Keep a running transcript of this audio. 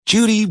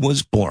Judy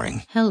was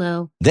boring.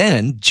 Hello.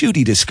 Then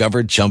Judy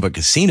discovered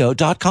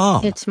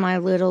ChumbaCasino.com. It's my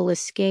little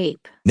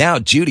escape. Now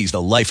Judy's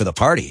the life of the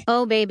party.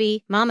 Oh,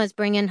 baby, mama's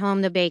bringing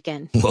home the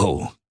bacon.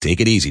 Whoa,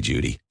 take it easy,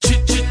 Judy.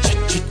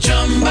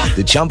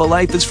 The Chumba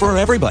life is for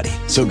everybody.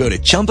 So go to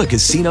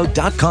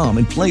ChumbaCasino.com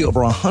and play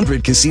over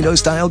 100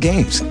 casino-style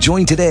games.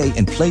 Join today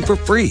and play for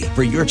free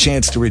for your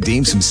chance to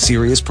redeem some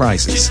serious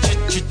prizes.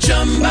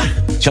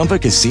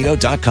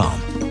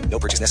 ChumbaCasino.com. No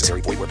purchase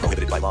necessary. Void where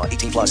prohibited by law.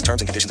 18 plus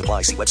terms and conditions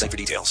apply. See website for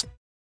details.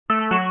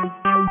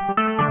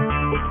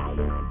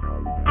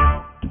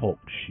 Talk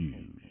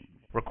shoes.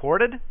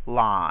 Recorded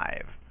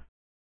live.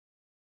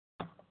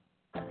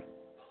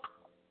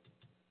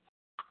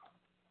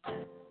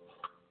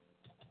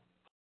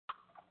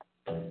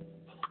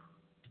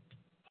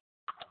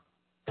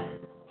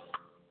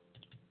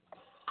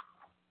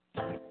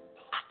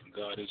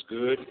 God is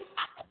good.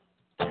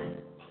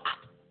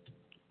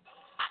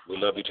 We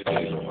love you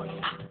today, Lord.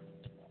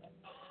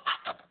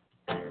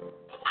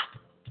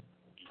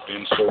 You've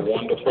been so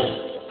wonderful.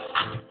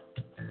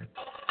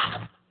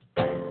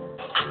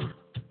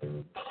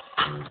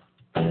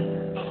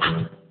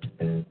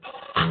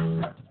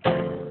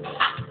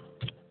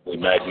 We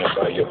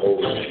magnify your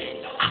holy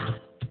name.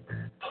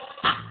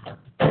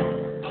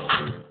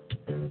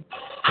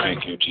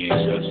 Thank you,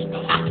 Jesus.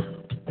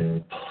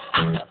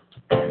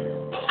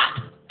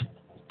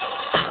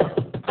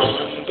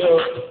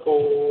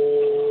 Wonderful,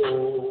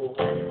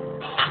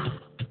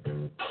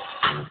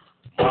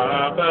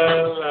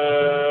 marvelous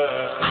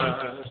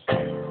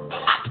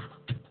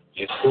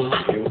is who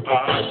you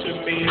are to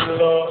me,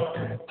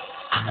 Lord.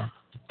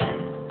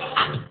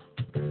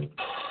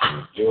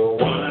 You're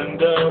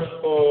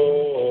wonderful,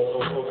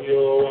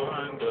 you're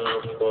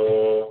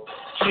wonderful.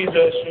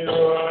 Jesus, you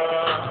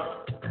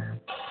are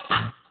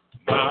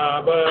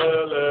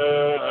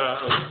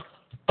marvelous,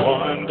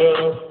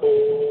 wonderful,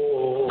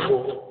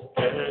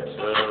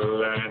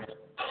 excellent.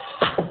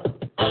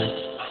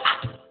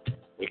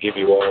 We give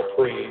you all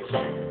praise,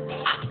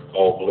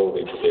 all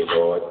glory today,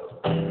 Lord,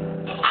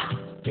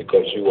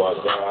 because you are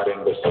God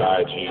and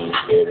beside you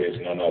there is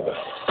none other.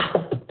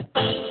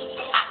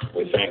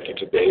 We thank you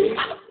today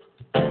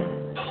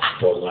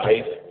for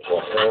life,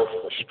 for health,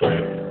 for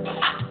strength,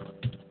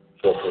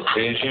 for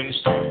provisions,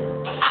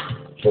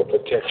 for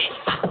protection.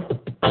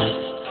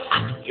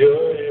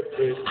 You're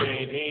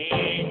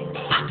everything,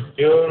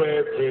 you're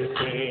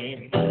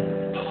everything.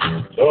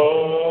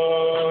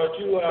 Lord,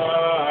 you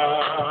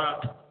are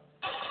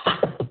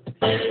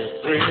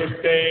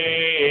everything,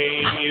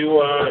 you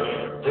are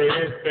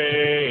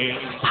everything,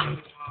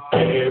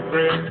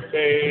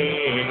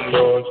 everything,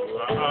 Lord, you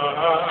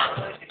are.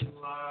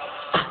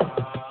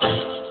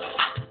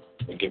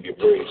 We give you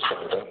praise,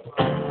 Father.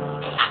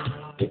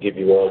 We give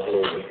you all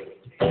glory.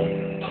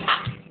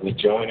 We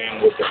join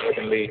in with the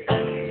heavenly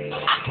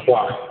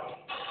choir,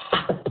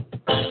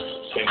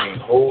 singing,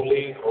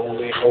 holy,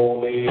 holy,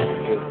 holy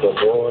is the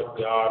Lord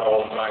God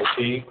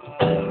Almighty,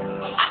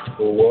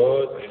 who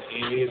was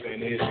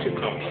and is to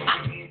come.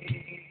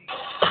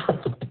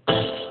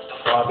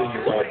 Father,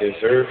 you are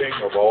deserving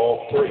of all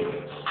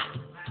praise.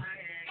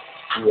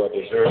 You are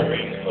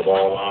deserving of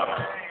all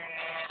honor.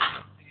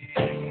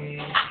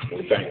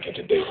 We thank you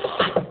today,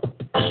 Father.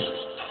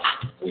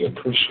 We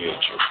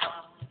appreciate you.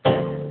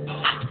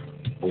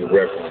 We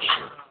reverence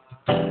you.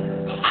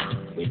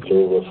 We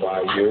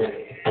glorify you.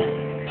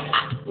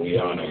 We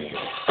honor you.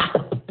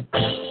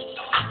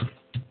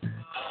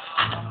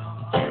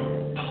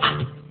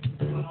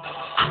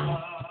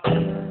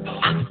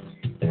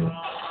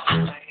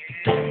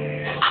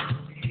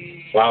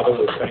 Father,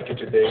 we thank you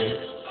today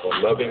for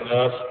loving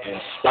us in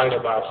spite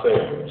of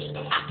ourselves,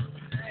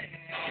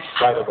 in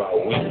spite of our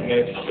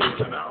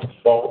weaknesses and our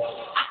faults,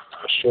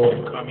 our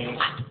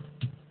shortcomings.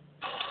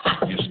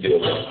 You still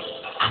love us.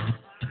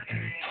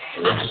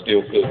 You are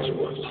still good to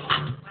us.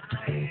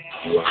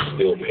 You are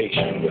still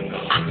patient with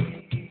us.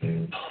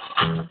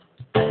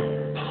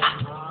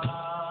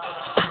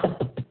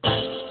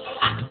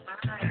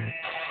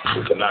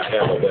 We could not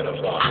have a better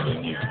Father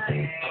than you.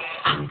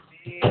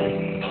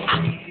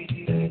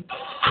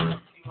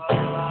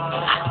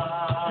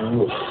 You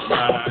are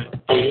my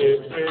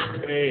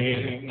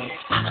everything.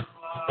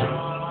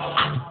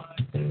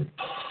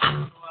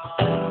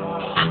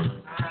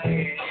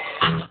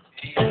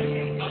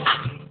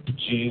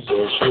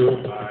 Jesus, you're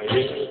my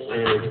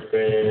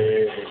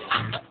everything.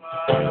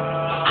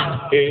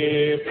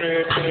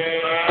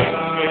 Everything,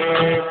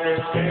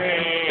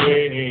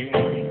 everything.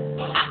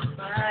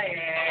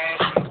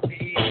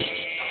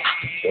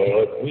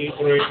 Lord, we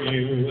bring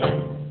you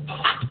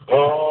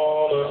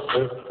all of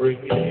the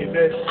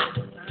praises.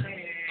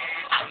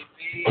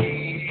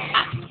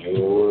 You're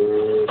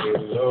worthy,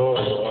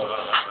 Lord.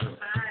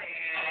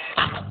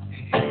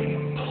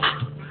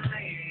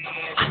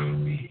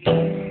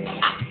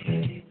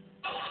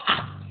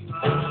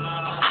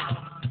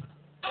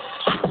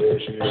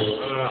 Jesus,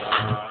 you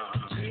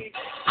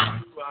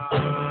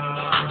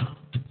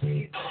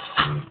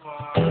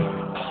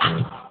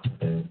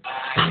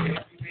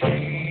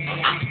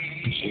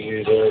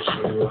Jesus,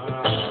 you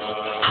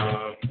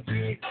are.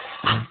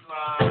 You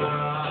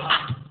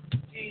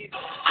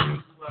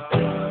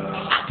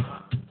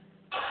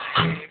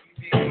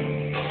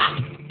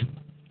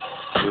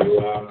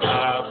are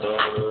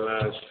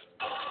marvelous,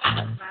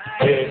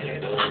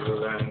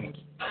 excellent.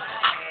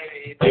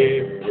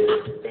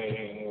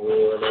 Everything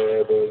will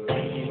ever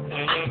need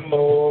and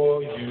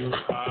more. You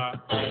are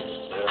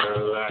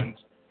excellent,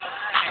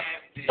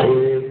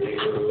 worthy,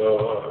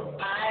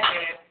 Lord.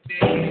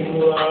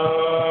 You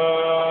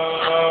are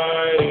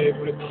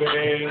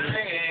everything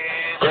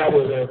that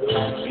will ever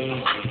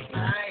need.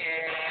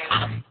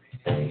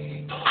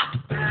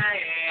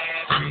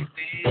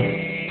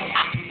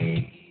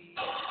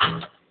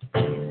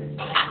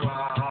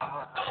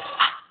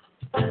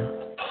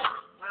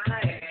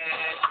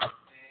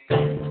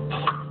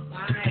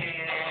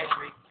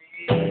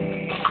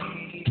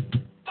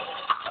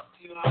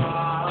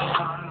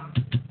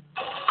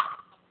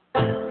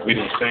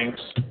 Greetings,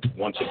 saints,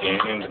 once again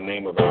in the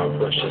name of our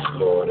precious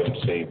Lord and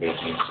Savior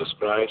Jesus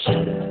Christ.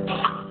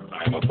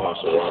 I am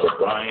Apostle Robert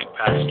Bryant,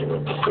 pastor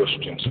of the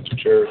Christian Center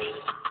Church,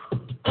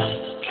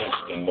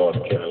 Kinston,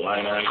 North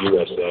Carolina,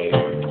 USA.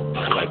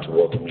 I'd like to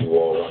welcome you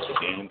all once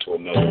again to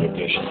another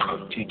edition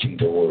of Teaching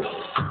the Word,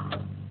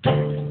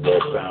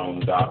 where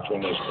sound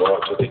doctrine is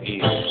brought to the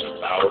ears of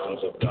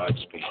thousands of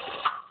God's people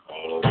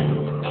all over the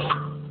world.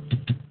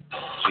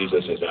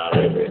 Jesus is our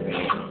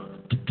everything.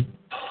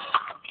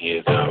 He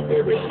is our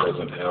very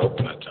present help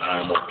in a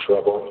time of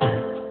trouble.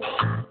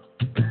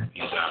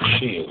 He's our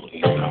shield.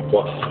 He's our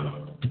buckler.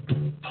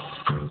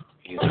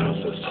 He's our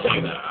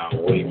sustainer, our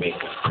way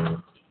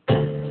maker.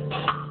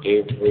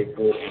 Every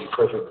good and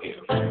perfect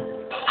gift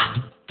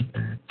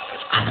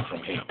has come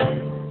from Him.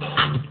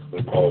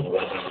 We pause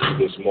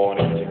reverently this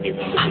morning to give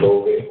Him the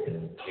glory,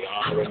 the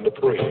honor, and the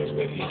praise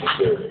that He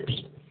deserves.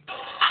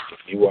 If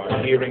you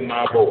are hearing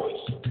my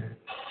voice,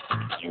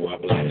 you are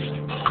blessed.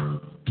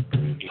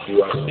 If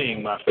you are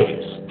seeing my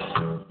face,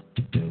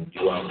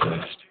 you are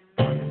blessed.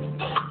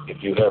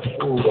 If you have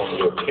food on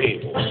your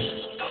table,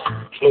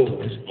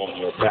 clothes on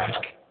your back,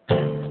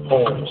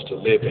 homes to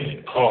live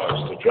in,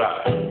 cars to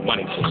drive,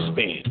 money to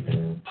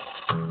spend,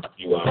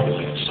 you are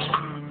blessed.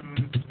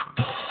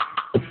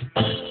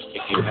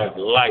 If you have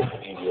life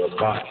in your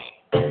body,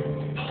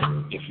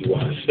 if you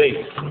are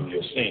saved from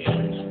your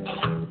sins,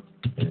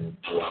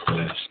 you are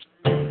blessed.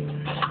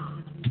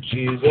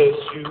 Jesus,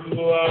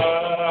 you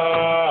are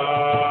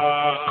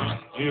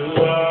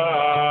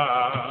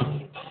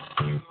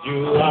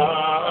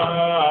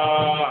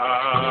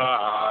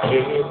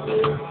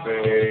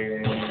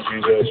everything.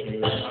 Jesus,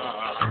 you are.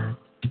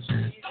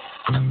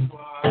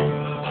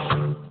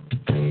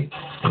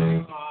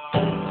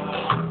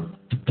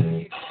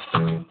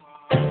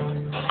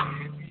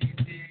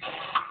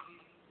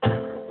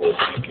 Oh,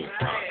 thank you,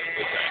 Father.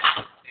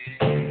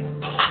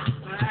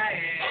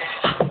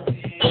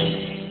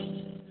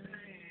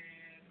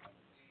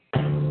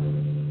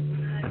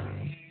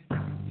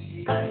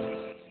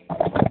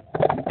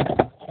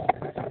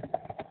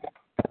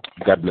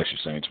 God bless you,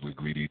 saints. We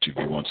greet each of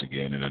you once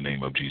again in the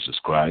name of Jesus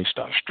Christ,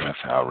 our strength,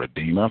 our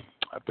Redeemer,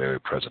 our very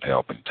present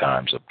help in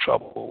times of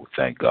trouble. We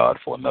thank God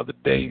for another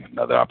day,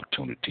 another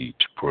opportunity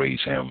to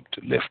praise Him,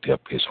 to lift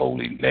up His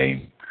holy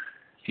name.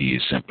 He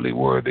is simply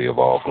worthy of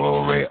all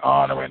glory,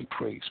 honor, and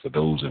praise. For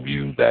those of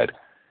you that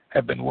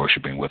have been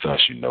worshiping with us,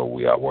 you know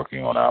we are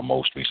working on our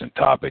most recent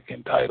topic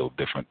entitled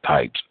Different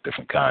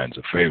Kinds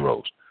of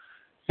Pharaohs.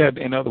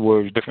 In other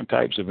words, different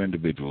types of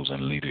individuals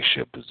in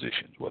leadership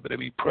positions, whether they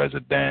be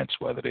presidents,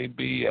 whether they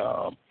be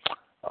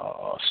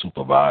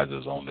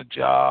supervisors on the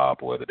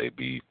job, whether they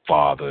be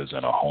fathers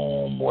in a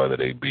home, whether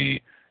they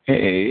be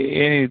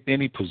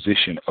any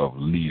position of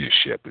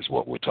leadership is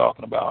what we're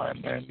talking about.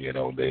 And you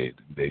know, they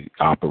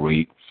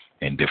operate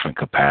in different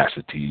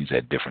capacities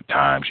at different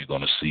times. You're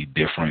going to see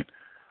different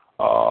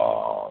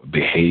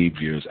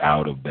behaviors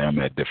out of them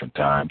at different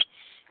times.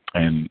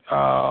 And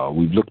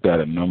we've looked at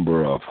a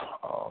number of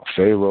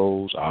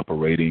pharaohs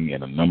operating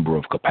in a number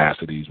of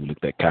capacities. We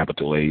looked at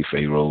capital A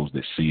pharaohs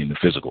that see in the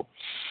physical,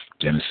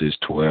 Genesis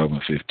 12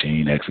 and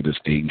 15, Exodus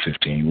 8 and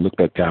 15. We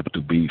looked at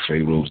capital B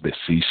pharaohs that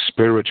see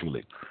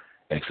spiritually,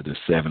 Exodus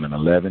 7 and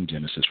 11,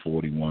 Genesis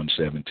 41,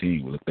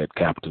 17. We looked at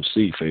capital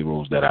C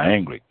pharaohs that are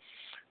angry,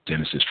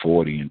 Genesis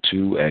 40 and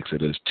 2,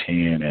 Exodus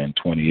 10 and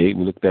 28.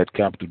 We looked at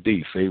capital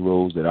D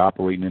pharaohs that are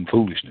operating in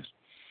foolishness,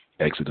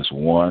 Exodus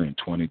 1 and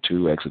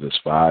 22, Exodus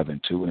 5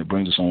 and 2, and it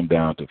brings us on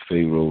down to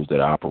pharaohs that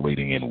are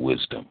operating in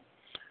wisdom.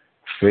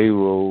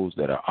 Pharaohs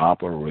that are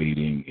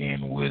operating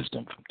in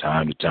wisdom. From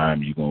time to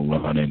time, you're going to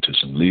run into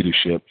some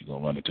leadership. You're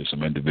going to run into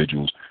some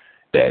individuals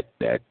that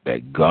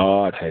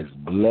God has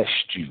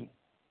blessed you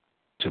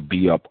to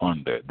be up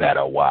under that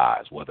are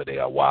wise, whether they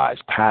are wise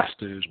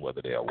pastors,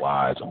 whether they are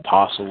wise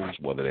apostles,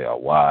 whether they are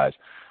wise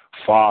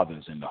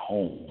fathers in the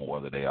home,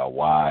 whether they are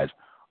wise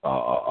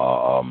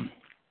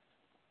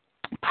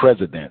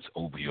presidents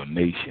over your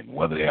nation,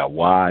 whether they are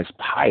wise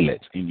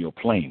pilots in your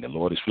plane. The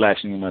Lord is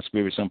flashing in my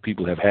spirit. Some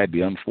people have had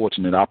the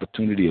unfortunate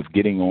opportunity of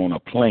getting on a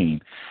plane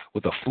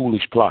with a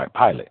foolish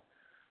pilot.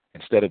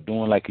 Instead of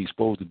doing like he's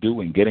supposed to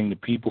do and getting the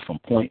people from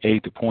point A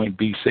to point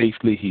B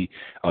safely, he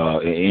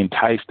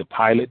enticed the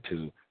pilot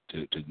to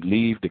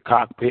leave the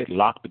cockpit,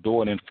 lock the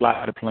door, and then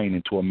fly the plane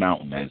into a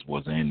mountain, as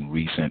was in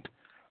recent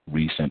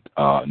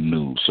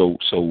news. So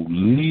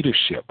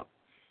leadership,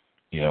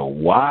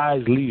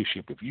 wise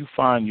leadership. If you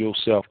find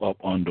yourself up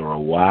under a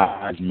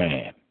wise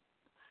man,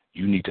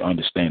 you need to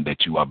understand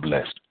that you are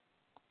blessed.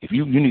 If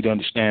you need to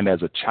understand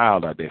as a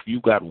child out there, if you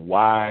got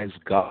wise,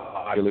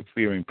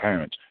 God-fearing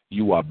parents,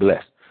 you are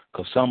blessed.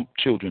 Because some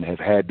children have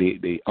had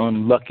the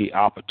unlucky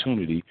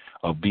opportunity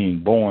of being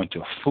born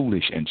to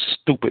foolish and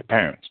stupid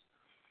parents.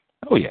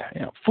 Oh, yeah,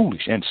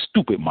 foolish and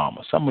stupid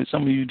mamas. Some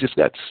of you just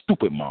got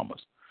stupid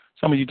mamas.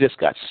 Some of you just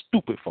got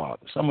stupid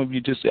fathers. Some of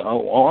you just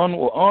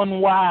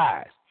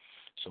unwise.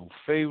 So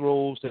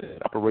pharaohs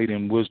that operate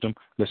in wisdom,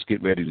 let's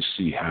get ready to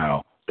see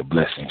how the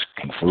blessings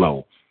can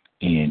flow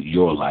in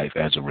your life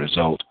as a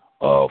result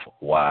of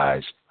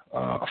wise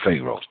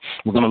pharaohs.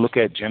 We're going to look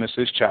at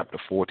Genesis chapter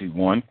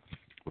 41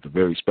 with a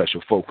very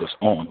special focus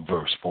on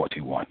verse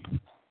 41.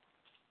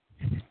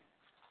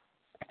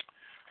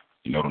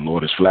 The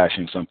Lord is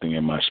flashing something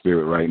in my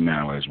spirit right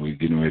now as we're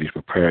getting ready to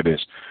prepare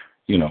this.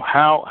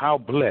 How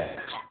blessed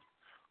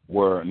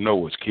were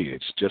Noah's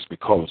kids just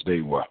because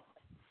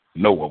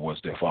Noah was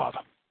their father.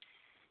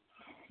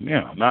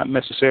 Not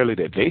necessarily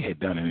that they had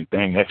done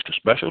anything extra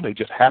special. They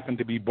just happened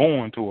to be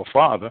born to a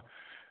father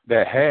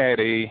that had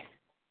a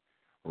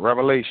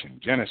revelation.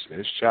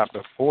 Genesis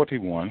chapter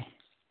 41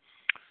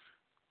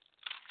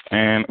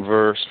 and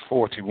verse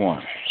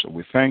 41. So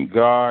we thank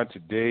God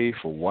today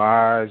for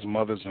wise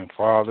mothers and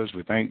fathers.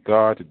 We thank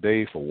God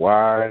today for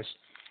wise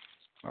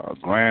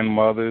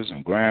grandmothers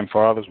and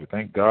grandfathers. We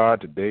thank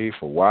God today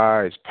for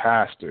wise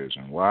pastors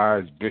and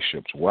wise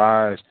bishops.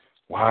 Wise.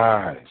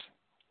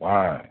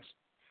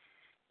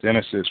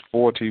 Genesis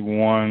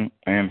 41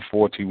 and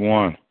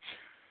 41.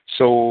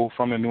 So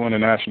from the New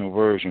International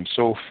Version,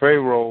 so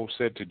Pharaoh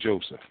said to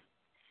Joseph,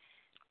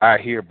 I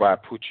hereby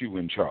put you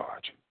in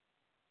charge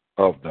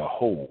of the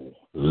whole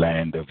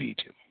land of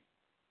Egypt.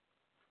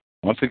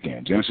 Once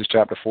again, Genesis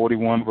chapter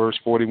 41, verse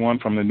 41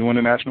 from the New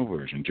International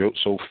Version.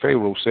 So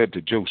Pharaoh said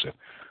to Joseph,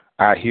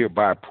 I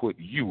hereby put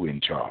you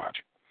in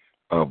charge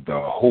of the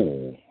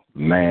whole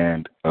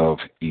land of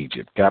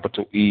Egypt.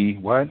 Capital E,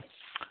 what?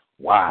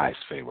 Wise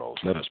pharaohs.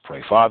 Let us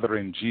pray. Father,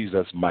 in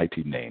Jesus'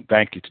 mighty name,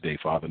 thank you today,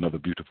 Father, another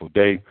beautiful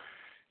day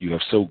you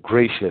have so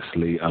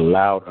graciously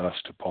allowed us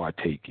to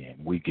partake in.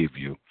 We give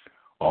you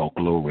all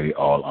glory,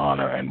 all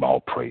honor, and all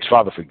praise.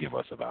 Father, forgive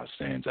us of our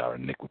sins, our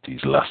iniquities,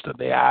 lust of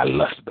the eye,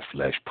 lust of the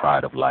flesh,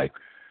 pride of life.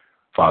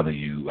 Father,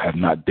 you have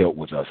not dealt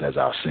with us as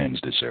our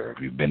sins deserve.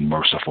 You've been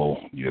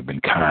merciful, you have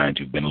been kind,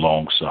 you've been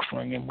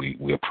long-suffering, and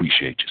we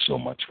appreciate you so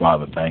much.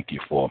 Father, thank you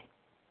for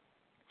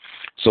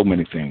so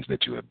many things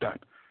that you have done.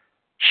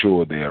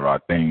 Sure, there are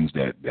things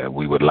that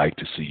we would like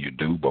to see you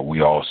do, but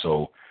we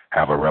also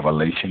have a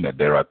revelation that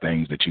there are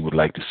things that you would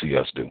like to see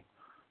us do.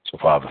 So,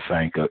 Father,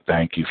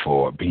 thank you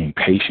for being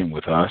patient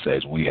with us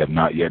as we have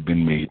not yet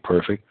been made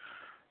perfect.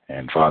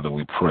 And, Father,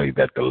 we pray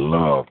that the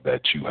love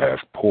that you have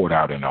poured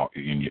out in our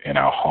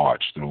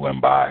hearts through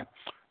and by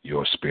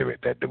your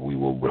Spirit, that we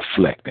will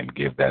reflect and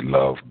give that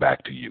love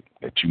back to you,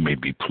 that you may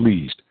be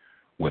pleased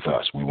with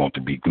us. We want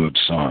to be good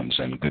sons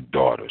and good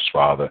daughters,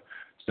 Father,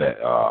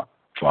 that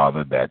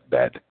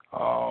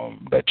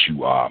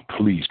you are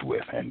pleased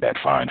with and that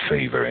find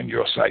favor in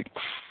your sight.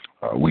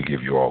 We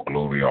give you all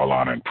glory, all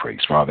honor, and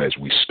praise. Father, as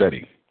we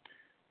study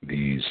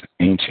these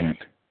ancient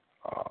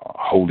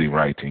holy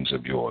writings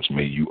of yours,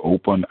 may you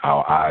open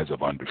our eyes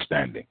of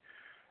understanding.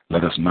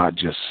 Let us not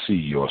just see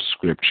your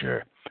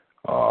scripture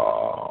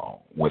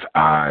with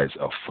eyes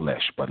of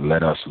flesh, but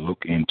let us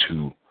look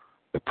into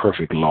the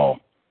perfect law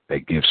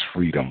that gives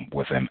freedom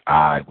with an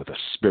eye, with a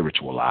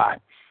spiritual eye.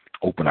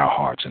 Open our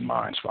hearts and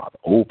minds, Father.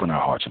 Open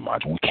our hearts and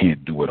minds. We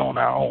can't do it on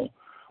our own,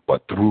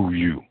 but through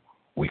you,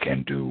 we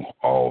can do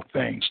all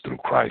things through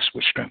Christ,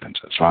 which strengthens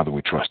us. Father,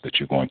 we trust that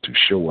you're going to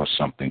show us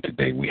something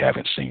today we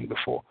haven't seen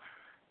before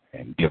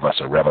and give us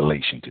a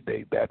revelation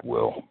today that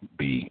will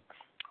be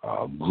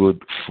good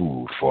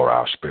food for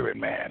our spirit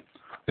man.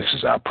 This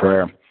is our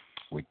prayer.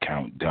 We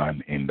count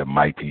done in the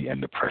mighty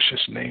and the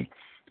precious name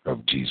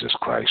of Jesus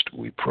Christ,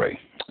 we pray.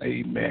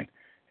 Amen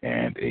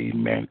and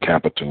amen.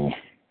 Capital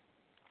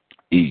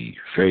E,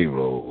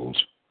 Pharaoh's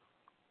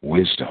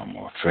wisdom,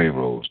 or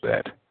pharaohs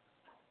that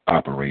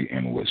operate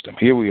in wisdom.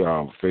 Here we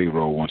are,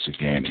 Pharaoh, once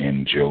again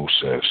in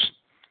Joseph's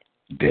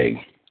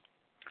day.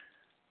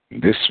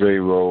 This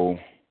Pharaoh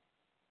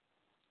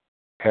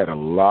had a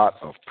lot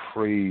of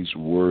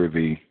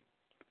praiseworthy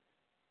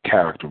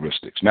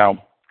characteristics.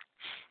 Now,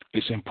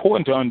 it's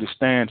important to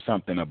understand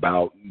something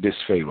about this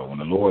Pharaoh, and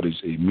the Lord is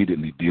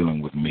immediately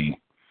dealing with me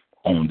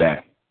on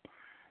that.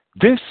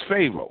 This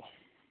Pharaoh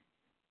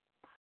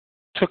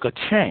took a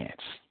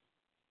chance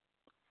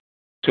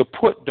to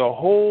put the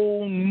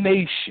whole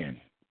nation's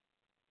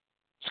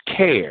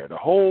care, the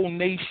whole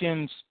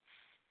nation's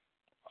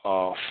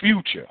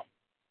future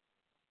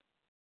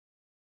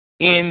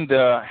in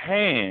the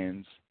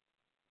hands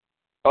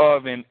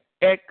of an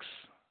ex-convict.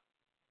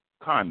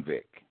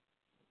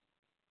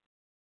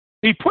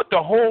 He put the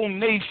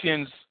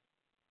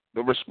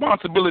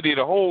responsibility of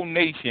the whole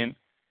nation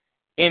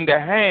in the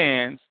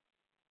hands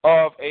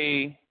of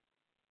a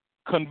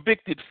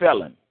convicted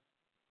felon.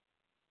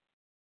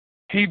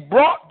 He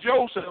brought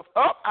Joseph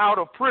up out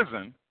of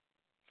prison,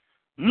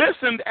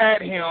 listened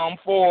at him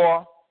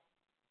for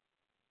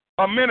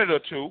a minute or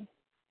two,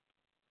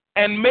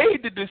 and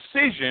made the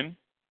decision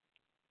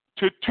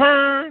to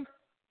turn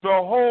the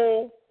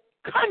whole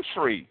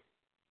country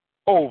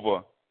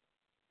over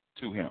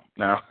to him.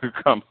 Now,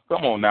 come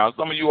on now.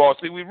 Some of you all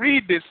see, we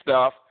read this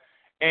stuff,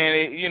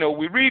 and,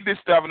 we read this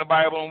stuff in the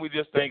Bible, and we're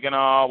just thinking,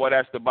 oh, well,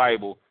 that's the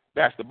Bible.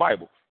 That's the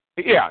Bible.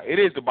 Yeah, it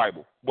is the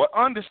Bible. But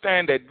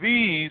understand that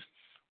these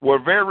were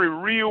very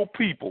real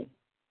people,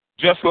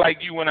 just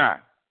like you and I.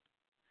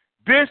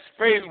 This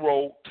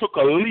Pharaoh took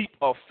a leap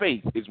of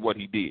faith is what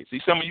he did.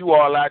 See, some of you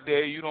all out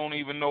there, you don't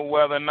even know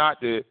whether or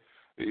not to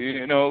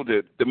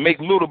make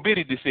little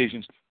bitty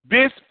decisions.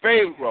 This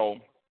Pharaoh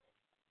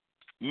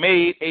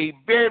made a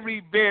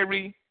very,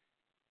 very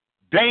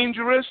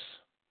dangerous,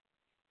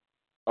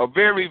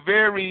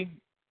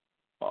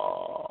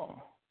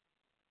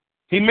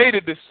 he made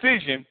a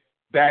decision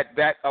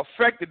that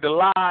affected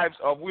the lives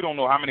of, we don't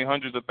know how many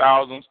hundreds of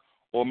thousands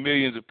or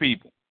millions of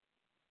people.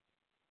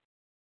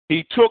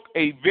 He took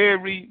a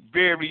very,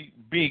 very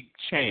big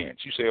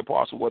chance. You say,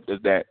 Apostle, what does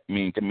that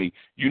mean to me?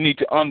 You need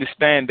to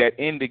understand that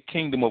in the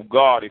kingdom of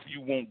God, if you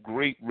want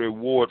great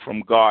reward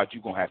from God,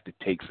 you're going to have to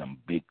take some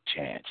big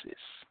chances.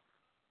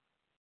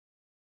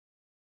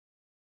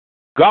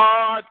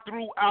 God,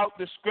 throughout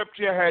the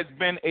scripture, has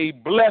been a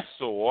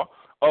blesser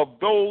of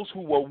those who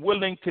were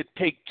willing to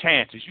take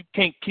chances. You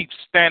can't keep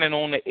standing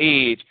on the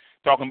edge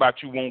talking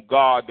about you want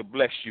God to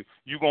bless you.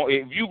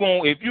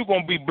 If you're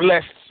gonna be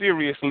blessed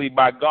seriously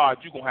by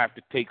God, you're gonna have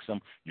to take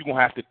some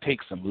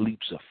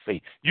leaps of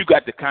faith. You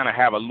got to kind of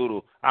have a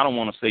little, I don't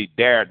want to say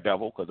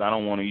daredevil because I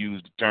don't want to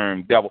use the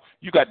term devil.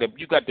 You got to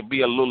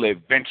be a little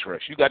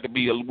adventurous. You got to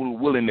be a little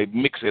willing to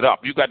mix it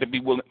up. You got to be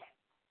willing.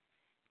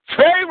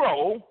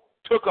 Pharaoh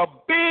took a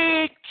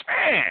big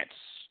chance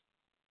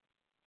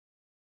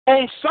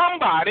on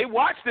somebody,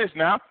 watch this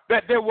now,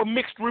 that there were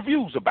mixed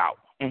reviews about.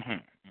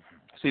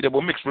 See, there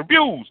were mixed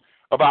reviews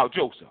about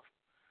Joseph.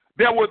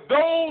 There were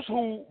those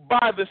who,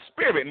 by the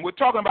Spirit, and we're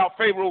talking about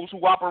pharaohs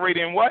who operate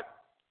in what?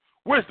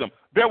 Wisdom.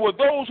 There were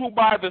those who,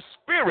 by the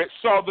Spirit,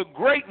 saw the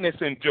greatness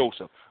in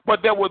Joseph.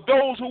 But there were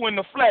those who, in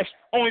the flesh,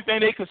 only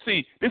thing they could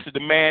see, this is the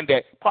man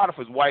that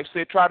Potiphar's wife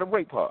said tried to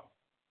rape her.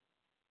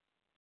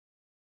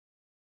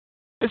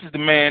 This is the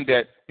man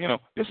that,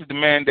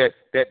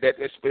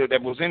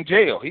 that was in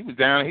jail. He was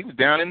down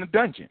in the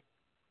dungeon.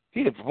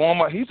 He's a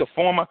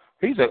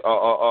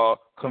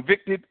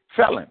convicted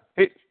felon.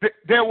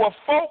 There were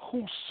folk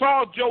who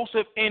saw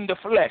Joseph in the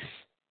flesh.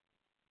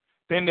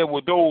 Then there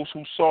were those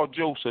who saw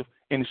Joseph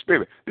in the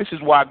spirit. This is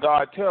why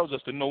God tells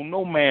us to know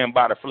no man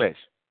by the flesh.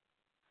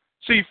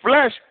 See,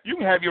 flesh, you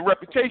can have your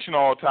reputation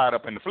all tied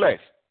up in the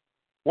flesh.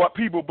 What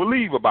people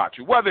believe about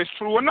you, whether it's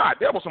true or not.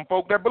 There were some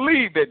folk that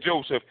believed that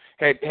Joseph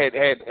had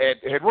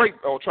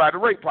raped or tried to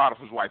rape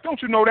Potiphar's wife.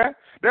 Don't you know that?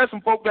 There's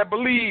some folk that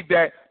believe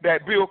that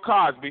Bill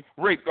Cosby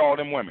raped all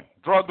them women,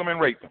 drugged them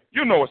and raped them.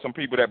 You know some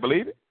people that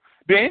believe it.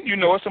 Then you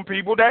know some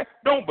people that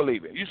don't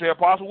believe it. You say,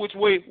 Apostle, which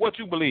way, what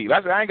you believe?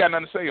 I said, I ain't got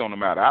nothing to say on the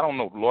matter. I don't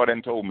know. The Lord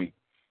hasn't told me.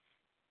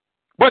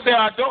 But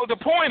the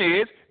point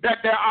is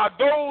that there are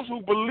those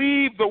who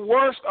believe the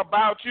worst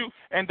about you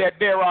and that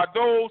there are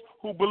those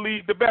who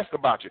believe the best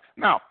about you.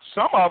 Now,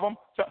 some of them,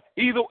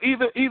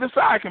 either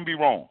side can be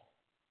wrong.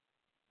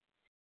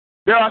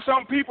 There are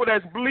some people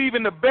that's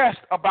believing the best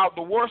about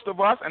the worst of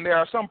us, and there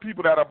are some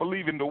people that are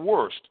believing the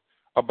worst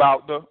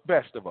about the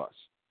best of us.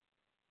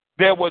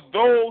 There were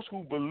those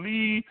who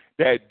believed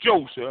that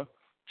Joseph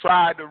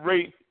tried to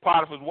rape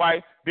Potiphar's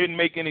wife. Didn't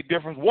make any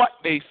difference what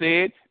they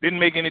said. Didn't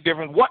make any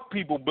difference what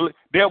people believe.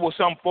 There were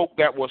some folk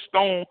that were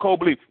stone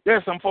cold believe.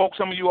 There's some folks,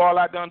 some of you all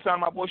out there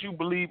telling my boys, you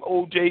believe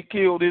O.J.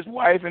 killed his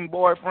wife and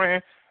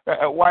boyfriend,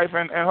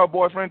 and her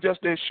boyfriend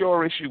just as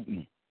sure as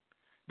shooting.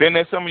 Then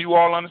there's some of you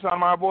all on the side of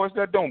my voice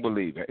that don't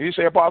believe it. You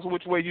say, Apostle,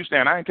 which way you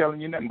stand? I ain't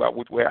telling you nothing about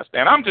which way I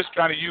stand. I'm just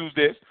trying to use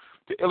this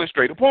to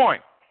illustrate a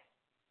point.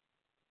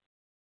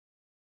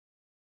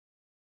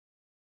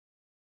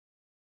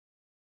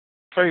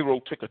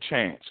 Pharaoh took a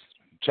chance.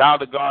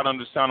 Child of God,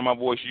 under the sound of my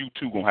voice, you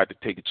too gonna have to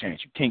take a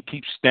chance. You can't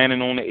keep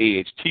standing on the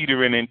edge,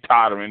 teetering and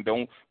tottering,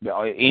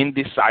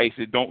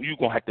 indecisive. You're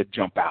gonna have to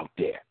jump out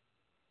there.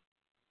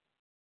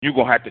 You're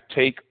gonna have to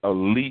take a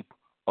leap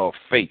of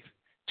faith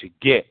to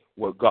get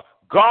what God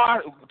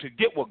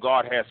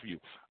has for you.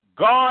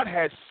 God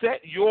has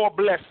set your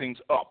blessings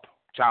up,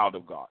 child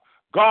of God.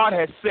 God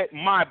has set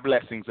my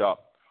blessings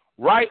up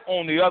right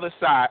on the other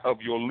side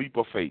of your leap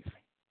of faith.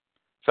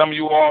 Some of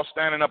you all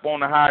standing up on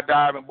the high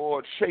diving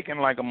board, shaking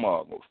like a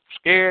mug,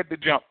 scared to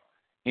jump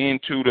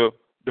into the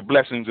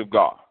blessings of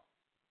God.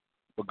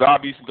 But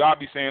God be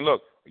saying,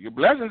 look, your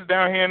blessings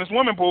down here in the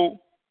swimming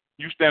pool.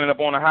 You standing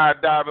up on the high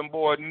diving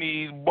board,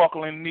 knees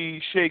buckling,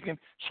 knees shaking,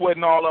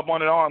 sweating all up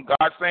on the arm.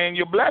 God's saying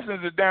your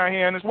blessings is down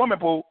here in the swimming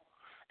pool.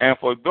 And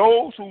for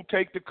those who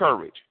take the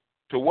courage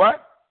to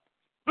what?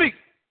 Leap.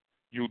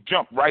 You'll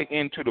jump right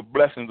into the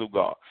blessings of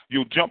God.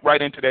 You'll jump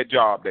right into that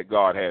job that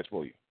God has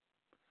for you.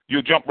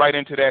 You'll jump right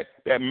into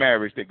that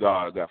marriage that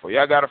God got for you.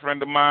 I got a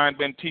friend of mine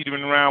been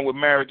teetering around with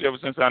marriage ever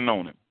since I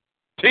known him.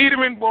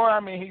 Teetering, boy, I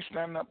mean, he's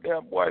standing up there,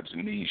 boy, his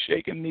knees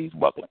shaking, knees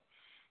buckling.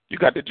 You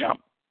got to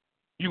jump.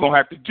 You're going to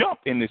have to jump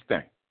in this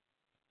thing.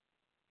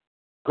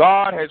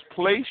 God has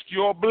placed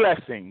your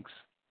blessings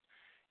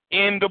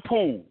in the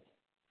pool,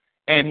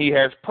 and he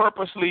has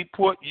purposely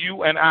put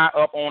you and I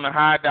up on a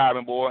high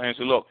diving board and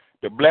said, look,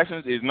 the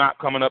blessings is not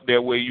coming up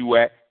there where you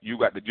at. You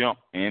got to jump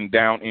and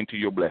down into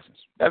your blessings.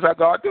 That's how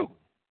God do.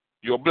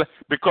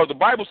 Because the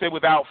Bible said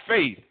without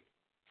faith,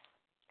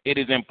 it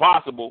is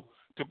impossible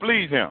to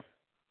please him.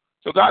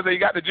 So God said you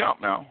got to jump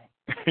now.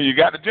 You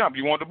got to jump.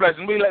 You want the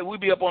blessings. We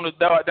be up on the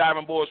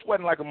diving board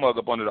sweating like a mug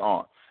up under the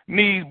arm.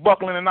 Knees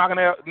buckling and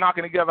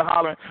knocking together,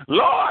 hollering,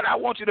 Lord, I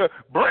want you to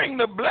bring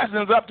the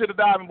blessings up to the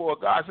diving board.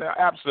 God said,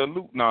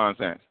 absolute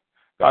nonsense.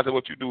 God said,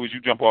 what you do is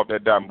you jump off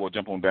that diving board,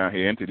 jump on down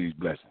here into these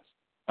blessings.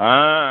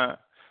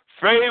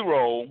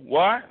 Pharaoh,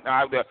 what?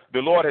 Now, the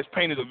Lord has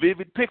painted a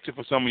vivid picture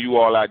for some of you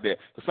all out there.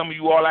 For some of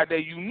you all out there,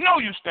 you know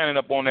you're standing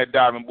up on that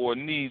diving board,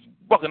 knees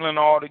buckling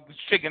all,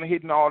 shaking and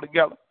hitting all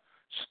together.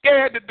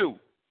 Scared to do.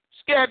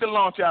 Scared to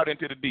launch out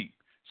into the deep.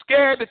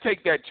 Scared to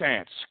take that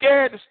chance.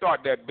 Scared to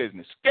start that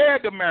business.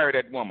 Scared to marry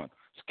that woman.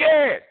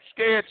 Scared.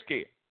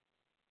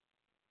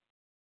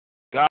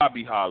 God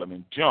be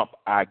hollering, jump,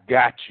 I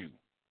got you.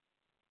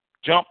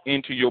 Jump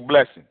into your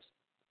blessings.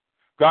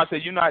 God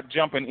said you're not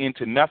jumping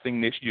into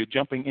nothingness, you're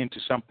jumping into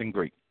something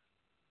great.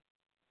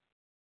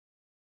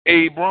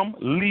 Abram,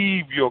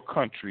 leave your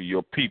country,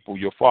 your people,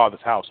 your father's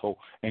household,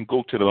 and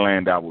go to the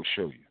land I will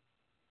show you.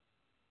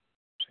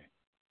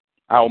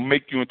 I will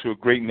make you into a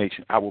great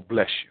nation. I will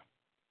bless you.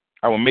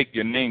 I will make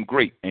your name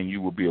great, and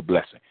you will be a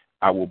blessing.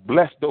 I will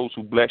bless those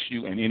who bless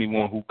you, and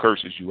anyone who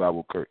curses you, I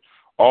will curse.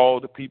 All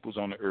the peoples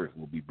on the earth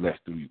will be blessed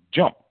through you.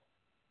 Jump.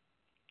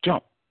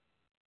 Jump.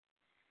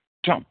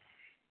 Jump.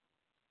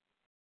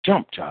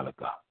 Jump, child of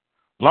God.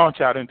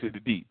 Launch out into the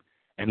deep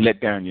and let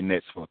down your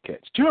nets for a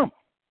catch. Jump.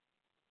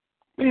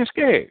 Being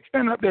scared.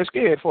 Standing up there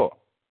scared for.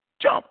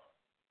 Jump.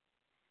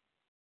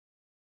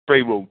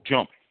 Pharaoh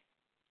jumped.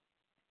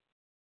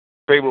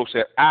 Pharaoh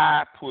said,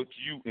 I put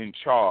you in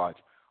charge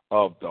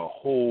of the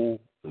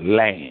whole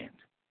land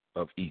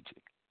of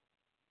Egypt.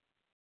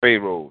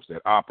 Pharaohs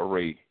that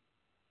operate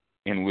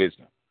in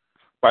wisdom. The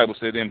Bible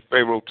said then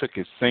Pharaoh took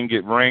his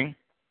signet ring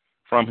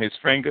from his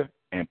finger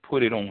and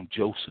put it on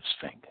Joseph's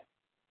finger.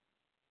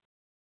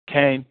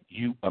 Can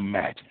you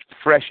imagine?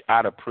 Fresh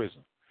out of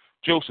prison.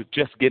 Joseph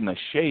just getting a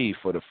shave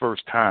for the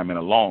first time in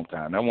a long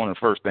time. That's one of the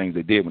first things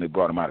they did when they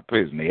brought him out of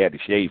prison. They had to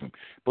shave him,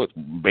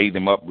 bathe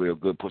him up real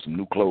good, put some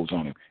new clothes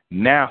on him.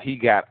 Now he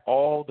got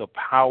all the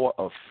power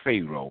of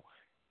Pharaoh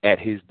at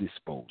his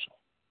disposal.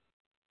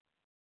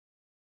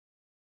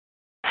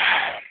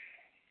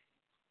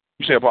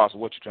 You say, Apostle,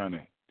 what you trying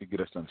to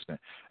get us to understand?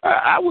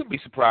 I would be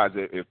surprised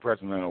if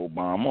President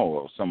Obama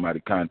or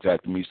somebody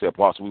contacted me and said,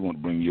 Apostle, we want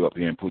to bring you up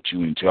here and put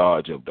you in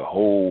charge of the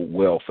whole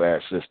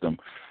welfare system,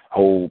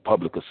 whole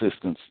public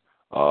assistance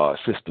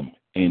system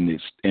in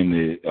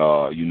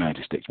the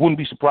United States. Wouldn't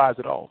be surprised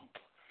at all.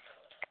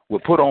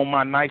 Would put on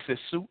my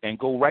nicest suit and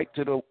go right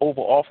to the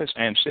Oval Office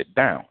and sit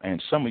down.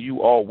 And some of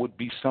you all would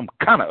be some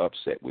kind of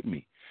upset with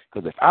me.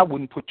 Because if I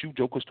wouldn't put you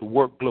jokers to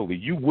work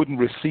globally, you wouldn't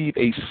receive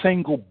a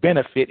single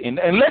benefit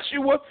unless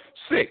you were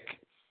sick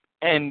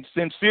and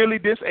sincerely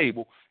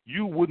disabled.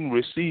 You wouldn't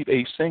receive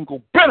a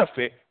single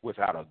benefit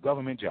without a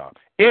government job.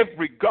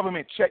 Every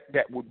government check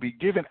that would be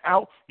given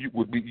out, you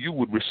would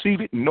receive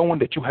it knowing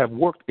that you have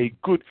worked a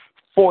good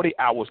 40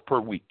 hours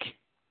per week.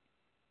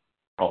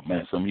 Oh,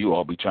 man, some of you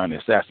all be trying to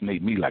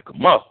assassinate me like a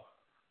mother.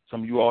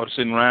 Some of you all are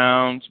sitting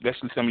around,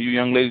 especially some of you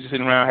young ladies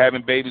sitting around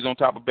having babies on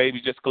top of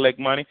babies just to collect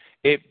money.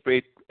 That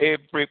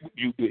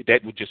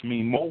would just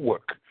mean more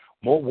work.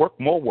 More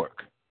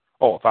work.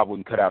 Oh, if I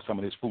wouldn't cut out some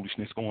of this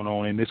foolishness going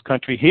on in this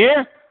country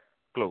here,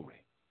 glory.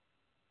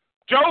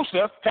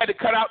 Joseph had to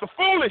cut out the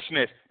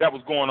foolishness that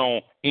was going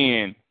on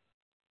in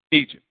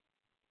Egypt.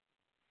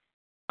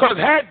 Because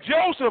had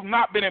Joseph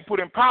not been put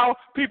in power,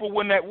 people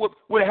would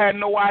have had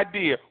no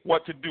idea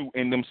what to do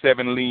in them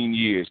 7 lean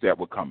years that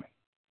were coming.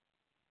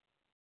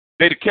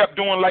 They'd have kept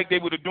doing like they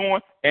would have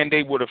doing, and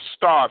they would have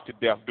starved to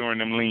death during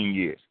them lean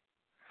years.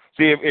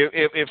 See,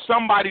 if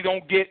somebody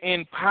don't get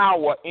in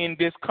power in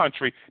this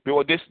country,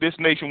 what this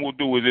nation will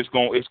do is it's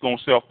going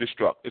to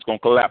self-destruct. It's going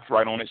to collapse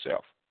right on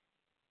itself.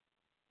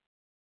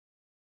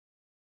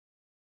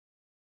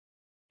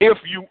 If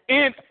you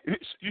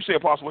say,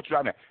 Apostle, what you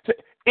trying to?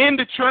 In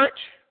the church,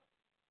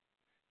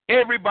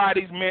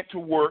 everybody's meant to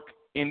work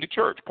in the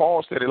church.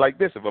 Paul said it like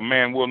this: if a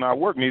man will not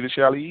work, neither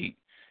shall he eat.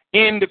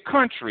 In the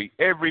country,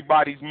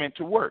 everybody's meant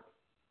to work.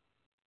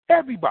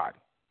 Everybody.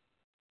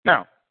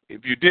 Now,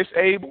 if you're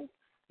disabled,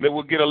 then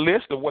we'll get a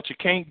list of what you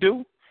can't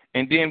do,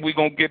 and then we're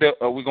gonna get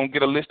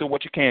a list of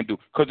what you can do.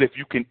 Because if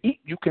you can eat,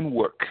 you can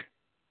work.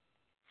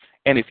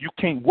 And if you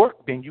can't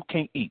work, then you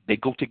can't eat. They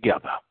go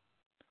together.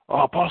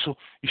 Apostle,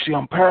 you see,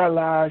 I'm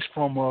paralyzed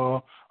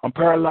I'm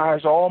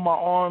paralyzed. All my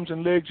arms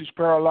and legs is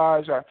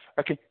paralyzed.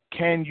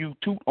 Can you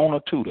toot on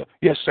a tutor?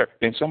 Yes, sir.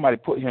 Then somebody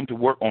put him to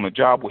work on a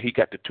job where he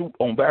got to toot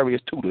on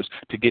various tutors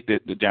to get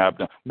the job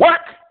done.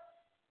 Work!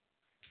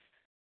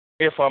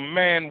 If a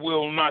man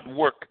will not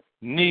work,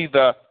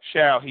 neither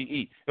shall he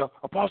eat.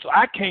 Apostle,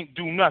 I can't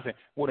do nothing.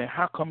 Well, then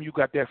how come you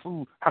got that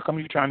food? How come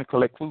you trying to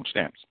collect food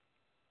stamps?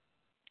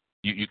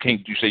 You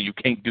can't. You say you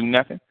can't do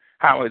nothing.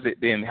 How is it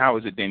then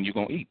you're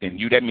going to eat? Then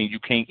that means you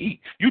can't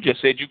eat. You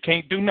just said you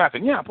can't do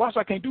nothing. Yeah, Apostle,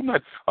 I can't do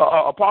nothing.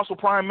 Apostle,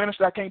 Prime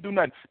Minister, I can't do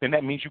nothing. Then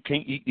that means you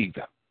can't eat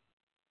either.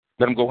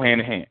 Let them go hand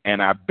in hand.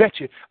 And I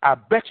bet you,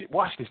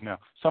 watch this now.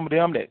 Some of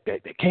them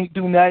that can't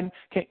do nothing,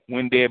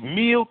 when their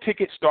meal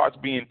ticket starts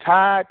being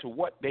tied to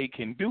what they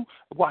can do,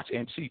 watch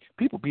and see,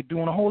 people be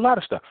doing a whole lot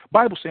of stuff.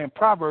 Bible saying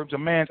Proverbs, a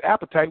man's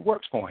appetite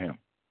works for him.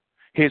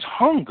 His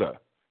hunger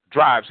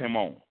drives him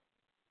on.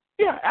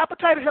 Yeah,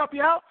 appetite will help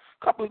you out.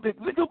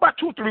 Go about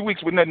 2 or 3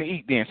 weeks with nothing to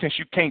eat then, since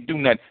you can't do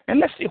nothing.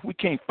 And let's see if we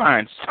can't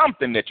find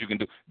something that you can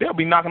do. They'll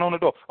be knocking on the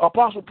door.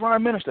 Apostle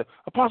Prime Minister,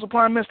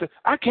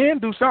 I can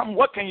do something.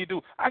 What can you do?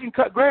 I can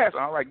cut grass.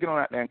 All right, get on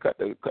out there and cut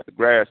the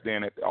grass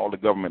then at all the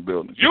government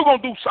buildings. You're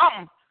going to do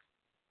something.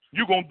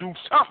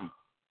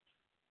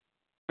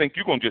 Think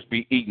you're going to just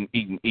be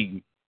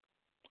eating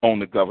on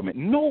the government.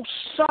 No,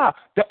 sir.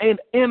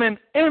 In an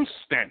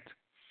instant,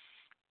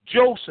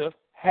 Joseph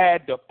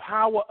had the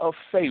power of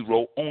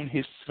Pharaoh on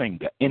his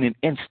finger in an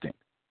instant.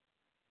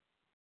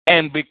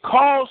 And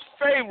because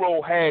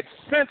Pharaoh had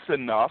sense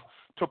enough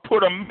to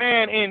put a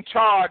man in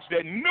charge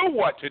that knew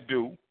what to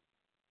do,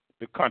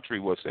 the country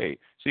was saved.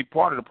 See,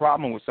 part of the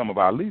problem with some of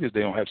our leaders, they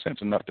don't have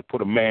sense enough to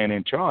put a man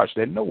in charge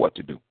that know what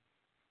to do.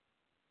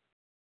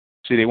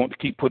 See, they want to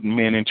keep putting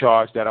men in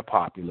charge that are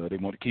popular. They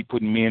want to keep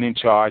putting men in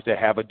charge that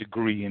have a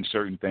degree in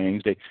certain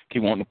things. They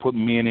keep wanting to put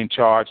men in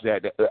charge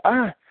that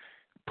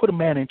put a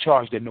man in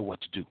charge that know what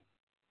to do,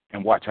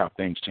 and watch how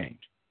things change.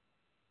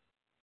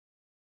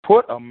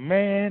 Put a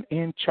man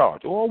in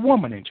charge or a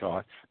woman in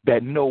charge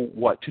that know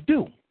what to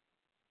do.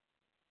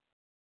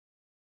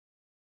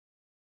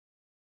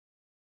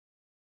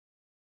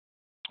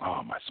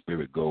 Oh, my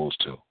spirit goes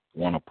to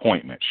one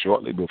appointment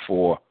shortly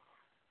before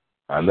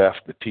I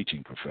left the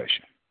teaching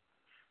profession.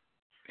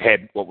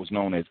 Had what was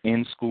known as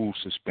in-school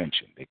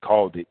suspension. They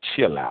called it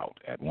chill out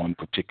at one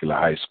particular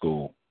high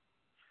school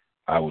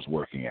I was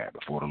working at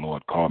before the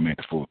Lord called me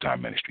into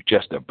full-time ministry.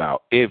 Just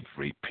about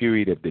every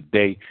period of the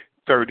day,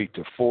 30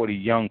 to 40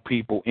 young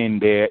people in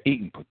there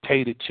eating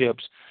potato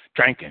chips,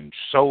 drinking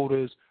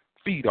sodas,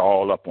 feet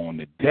all up on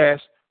the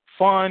desk.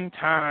 Fun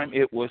time.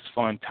 It was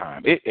fun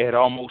time. It had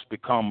almost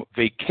become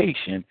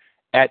vacation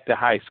at the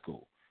high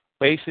school.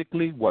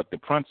 Basically, what the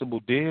principal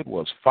did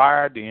was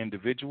fire the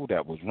individual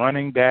that was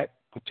running that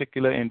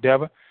particular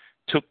endeavor.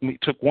 Took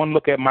one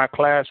look at my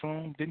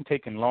classroom. Didn't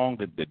take him long.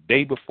 The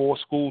day before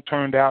school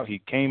turned out, he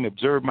came,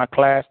 observed my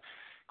class,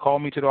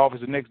 called me to the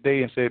office the next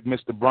day and said,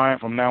 Mr. Bryant,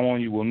 from now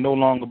on you will no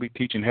longer be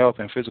teaching health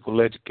and physical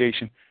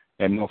education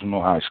at Northern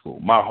High School.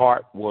 My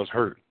heart was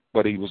hurt,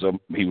 but he was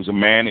a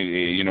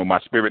man. My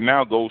spirit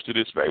now goes to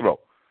this Pharaoh.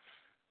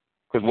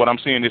 Because what I'm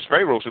seeing, this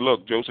Pharaoh said,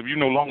 look, Joseph, you're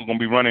no longer going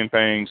to be running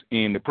things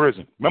in the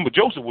prison. Remember,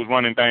 Joseph was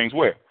running things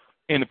where?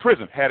 In the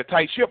prison. Had a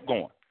tight ship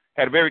going.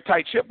 Had a very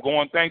tight ship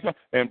going, things,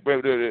 and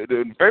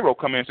the Pharaoh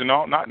come in and said,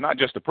 no, not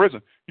just the prison.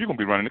 You're going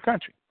to be running the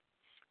country.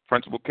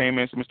 Principal came in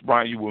and said, Mr.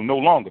 Bryant, you will no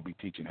longer be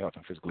teaching health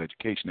and physical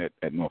education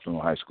at North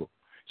Illinois High School.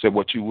 Said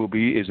what you will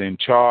be is in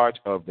charge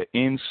of the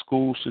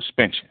in-school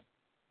suspension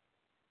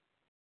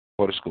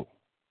for the school.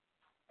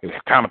 It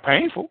was kind of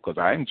painful because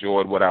I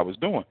enjoyed what I was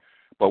doing.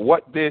 But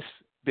what this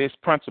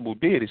principal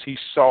did is he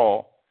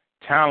saw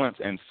talents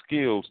and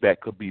skills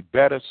that could be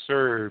better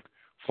served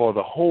for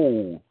the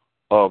whole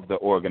of the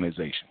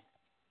organization.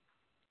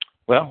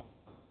 Well,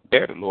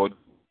 there the Lord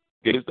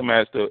gives them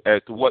as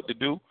to what to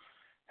do,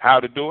 how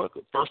to do it.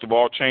 First of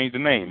all, change the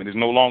name. It is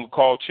no longer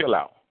called Chill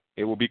Out.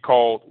 It will be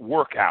called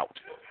Workout.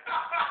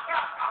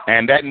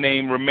 And that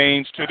name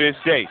remains to this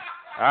day.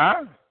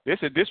 This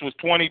was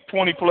 20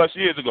 plus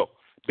years ago.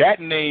 That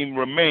name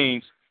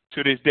remains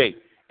to this day.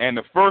 And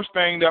the first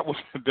thing that was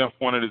done,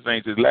 one of the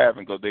saints is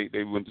laughing because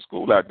they went to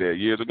school out there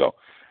years ago.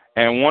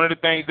 And one of the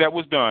things that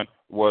was done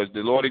was the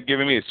Lord had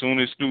given me, as soon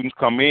as students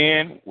come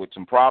in with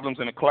some problems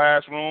in the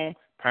classroom,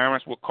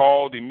 parents were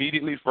called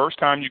immediately. First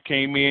time you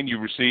came in, you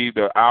received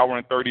an hour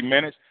and 30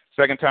 minutes.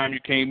 Second time you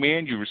came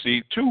in, you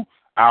received 2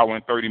 hour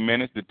and 30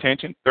 minutes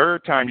detention.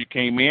 Third time you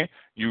came in,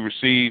 you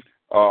received,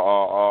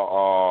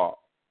 I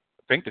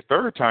think the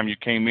third time you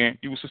came in,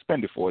 you were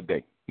suspended for a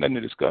day. Nothing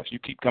to discuss. You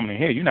keep coming in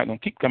here. You're not going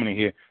to keep coming in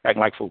here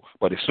acting like fool.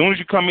 But as soon as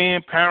you come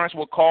in, parents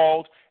were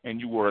called, and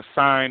you were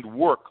assigned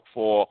work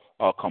for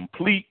a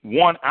complete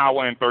 1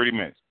 hour and 30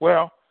 minutes.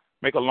 Well,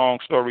 make a long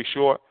story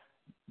short,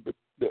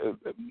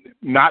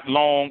 not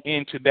long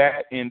into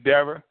that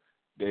endeavor,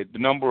 the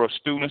number of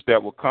students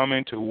that were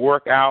coming to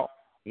work out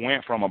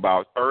went from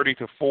about 30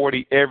 to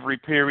 40 every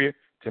period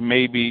to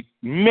maybe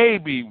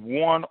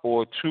 1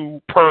 or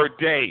 2 per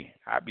day.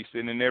 I'd be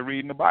sitting in there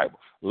reading the Bible.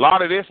 A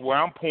lot of this where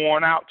I'm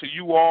pouring out to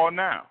you all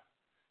now.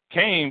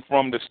 came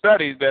from the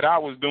studies that I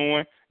was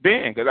doing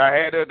then, because I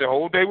had the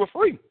whole day was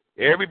free.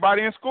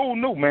 Everybody in school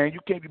knew, man, you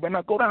better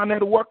not go down there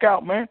to work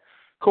out, man.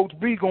 Coach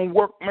B gonna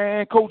work,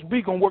 man. Coach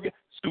B gonna work.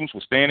 Students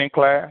were staying in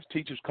class.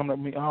 Teachers coming up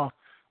to me,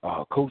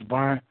 Coach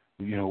Brian,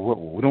 we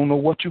don't know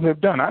what you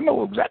have done. I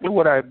know exactly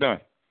what I have done.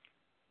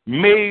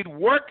 Made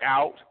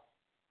workout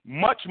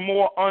much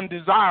more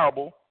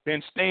undesirable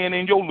than staying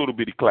in your little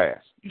bitty class.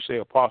 You say,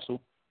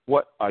 Apostle,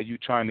 what are you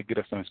trying to get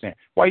us to understand?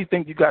 Why you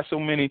think you got so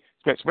many,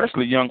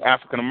 especially young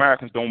African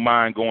Americans, don't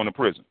mind going to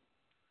prison?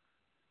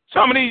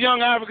 Some of these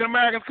young African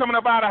Americans coming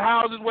up out of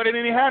houses where they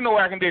didn't have no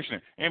air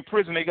conditioning. In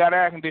prison, they got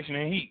air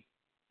conditioning and heat.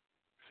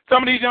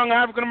 Some of these young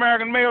African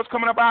American males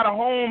coming up out of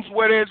homes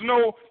where there's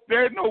no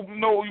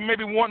you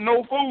maybe want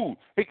no food.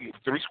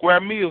 3 square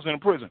meals in a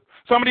prison.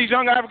 Some of these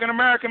young African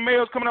American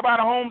males coming up out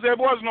of homes there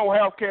was no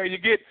health care. You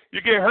get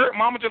hurt,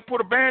 mama just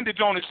put a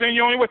bandage on it, send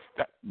you on your way.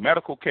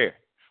 Medical care.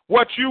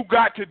 What you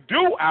got to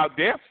do out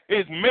there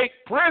is make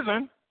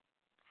prison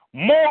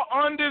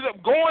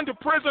going to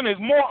prison is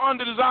more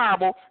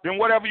undesirable than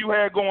whatever you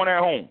had going at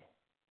home.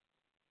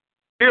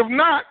 If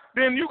not,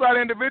 then you got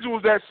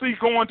individuals that see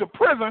going to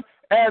prison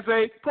as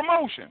a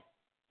promotion.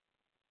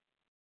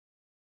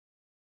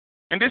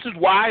 And this is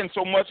why in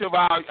so much of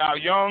our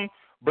young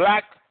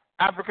black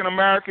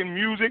African-American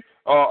music,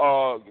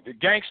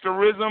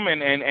 gangsterism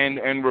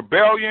and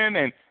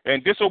rebellion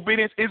and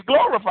disobedience is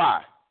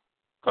glorified.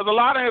 Because a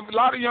lot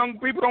of young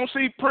people don't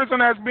see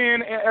prison as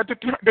being a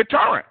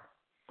deterrent.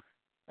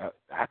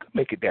 I could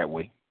make it that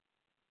way.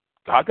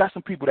 God got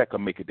some people that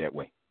can make it that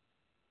way.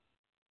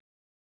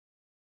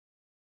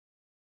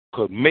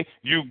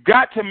 You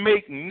got to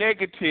make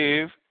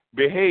negative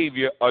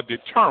behavior a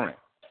deterrent.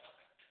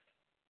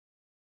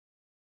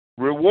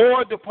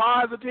 Reward the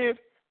positive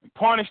and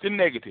punish the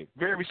negative.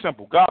 Very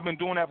simple. God been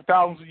doing that for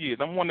thousands of years.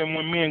 I'm wondering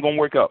when men going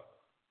to wake up.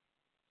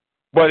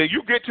 But if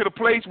you get to the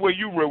place where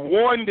you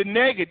rewarding the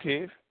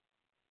negative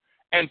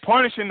and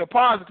punishing the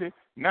positive,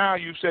 now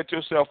you set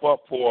yourself up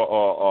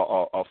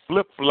for a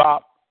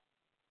flip-flop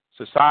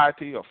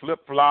society, a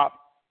flip-flop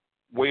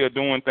way of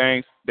doing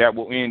things that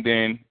will end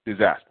in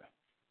disaster.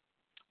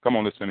 Come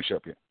on, let's finish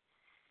up here.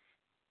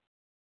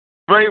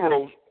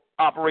 Pharaohs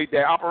operate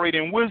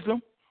in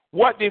wisdom.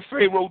 What did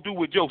Pharaoh do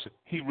with Joseph?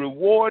 He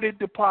rewarded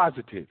the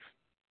positive.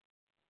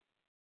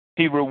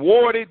 He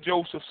rewarded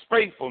Joseph's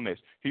faithfulness.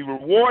 He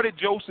rewarded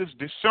Joseph's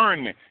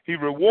discernment. He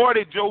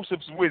rewarded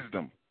Joseph's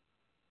wisdom.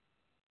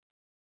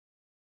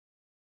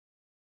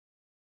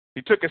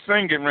 He took a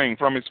signet ring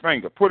from his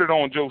finger, put it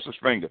on Joseph's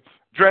finger,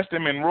 dressed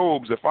him in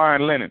robes of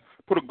fine linen,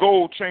 put a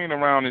gold chain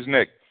around his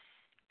neck.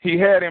 He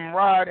had him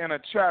ride in a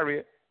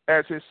chariot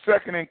as his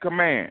second in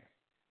command,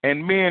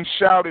 and men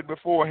shouted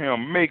before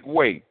him, "Make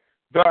way."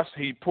 Thus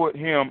he put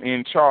him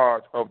in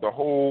charge of the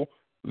whole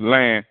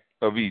land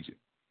of Egypt.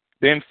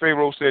 Then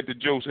Pharaoh said to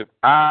Joseph,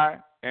 "I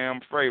am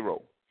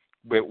Pharaoh,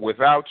 but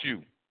without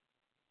you,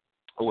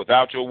 or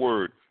without your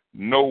word,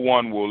 no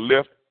one will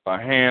lift a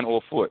hand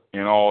or foot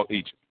in all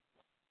Egypt."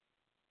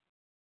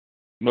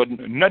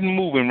 Nothing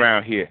moving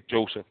around here,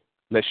 Joseph,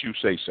 unless you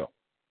say so.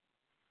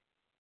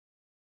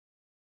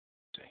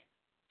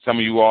 Some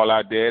of you all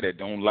out there that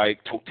don't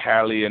like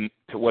totalitarianism.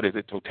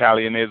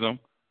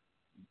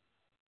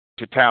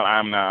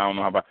 I don't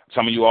know about.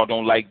 Some of you all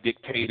don't like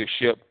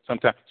dictatorship.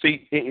 Sometimes,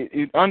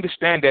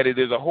 understand that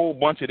there's a whole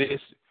bunch of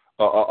this.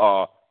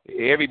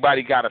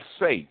 Everybody got a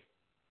say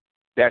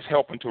that's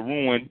helping to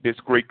ruin this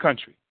great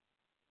country.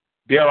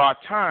 There are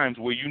times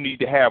where you need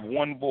to have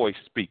one voice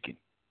speaking.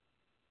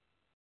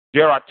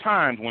 There are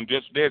times when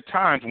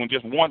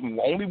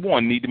only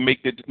one need to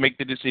make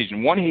the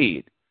decision. One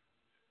head.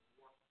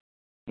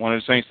 One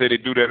of the saints say they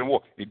do that in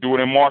war. They do it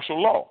in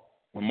martial law,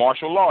 when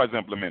martial law is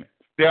implemented.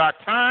 There are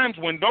times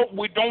when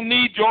we don't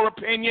need your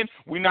opinion.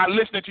 We're not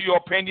listening to your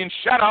opinion.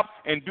 Shut up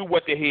and do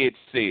what the head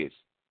says.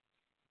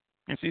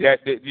 And see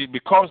that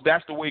because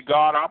that's the way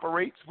God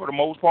operates for the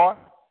most part.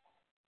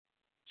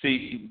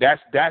 See,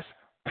 that's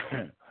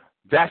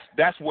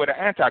where the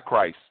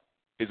Antichrist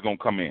is going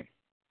to come in.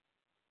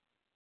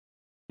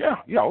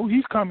 Yeah,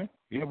 he's coming.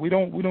 Yeah, we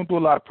don't do a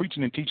lot of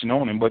preaching and teaching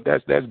on him, but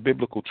that's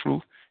biblical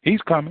truth.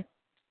 He's coming.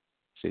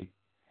 See,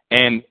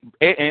 and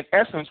in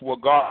essence,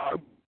 what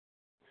God,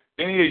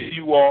 any of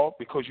you all,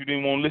 because you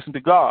didn't want to listen to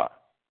God,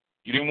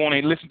 you didn't want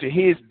to listen to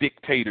His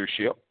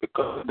dictatorship,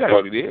 because that's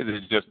what it is.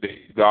 It's just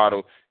that God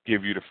will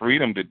give you the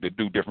freedom to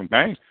do different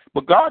things.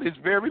 But God is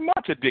very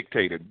much a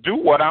dictator. Do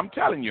what I'm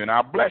telling you, and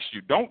I'll bless you.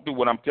 Don't do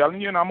what I'm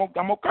telling you, and I'm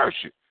gonna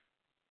curse you.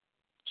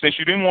 Since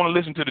you didn't want to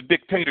listen to the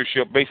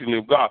dictatorship, basically,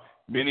 of God,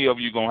 many of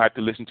you are going to have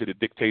to listen to the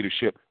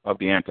dictatorship of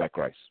the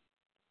Antichrist.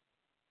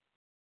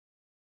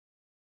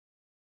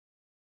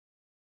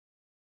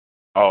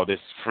 Oh, this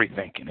free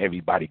thinking.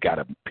 Everybody got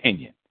an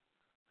opinion.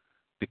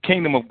 The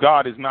kingdom of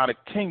God is not a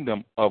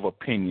kingdom of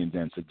opinions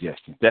and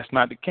suggestions. That's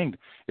not the kingdom.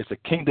 It's a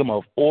kingdom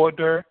of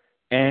order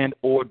and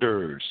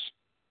orders.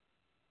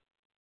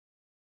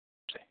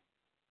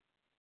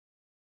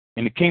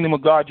 In the kingdom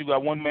of God, you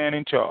got one man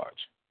in charge.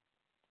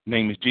 His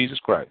name is Jesus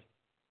Christ.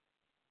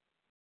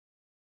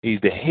 He's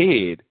the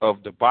head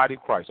of the body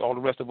of Christ. All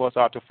the rest of us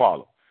are to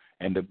follow.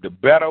 And the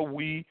better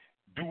we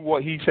do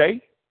what he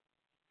say,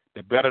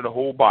 the better the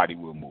whole body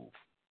will move.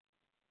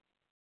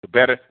 The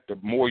better, the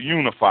more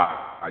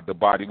unified the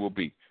body will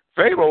be.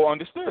 Pharaoh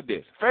understood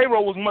this.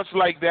 Pharaoh was much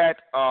like that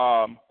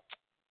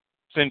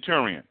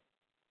centurion.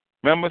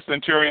 Remember,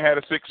 centurion had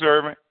a sick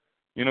servant?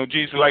 You know,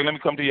 Jesus was like, let me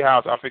come to your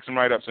house. I'll fix him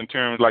right up.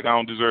 Centurion was like, I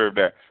don't deserve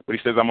that. But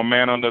he says, I'm a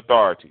man under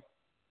authority.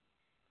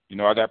 You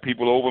know, I got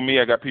people over me.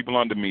 I got people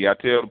under me. I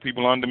tell the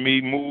people under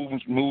me,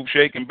 move,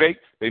 shake, and bake.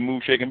 They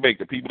move, shake, and bake.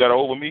 The people that are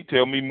over me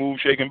tell me, move,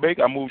 shake, and bake.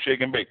 I move,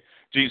 shake, and bake.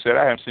 Jesus said,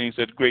 I haven't seen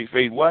such great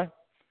faith, what?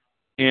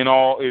 In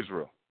all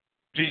Israel.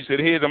 Jesus said,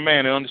 here's a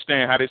man that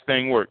understands how this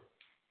thing works.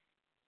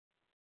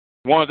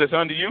 Ones that's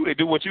under you, they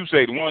do what you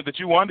say. The ones that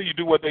you under, you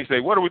do what they say.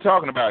 What are we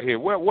talking about here?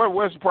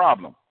 Where's the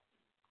problem?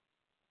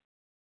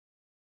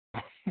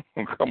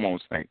 Come on,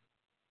 Saint.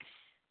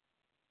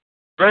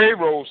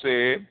 Pharaoh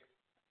said,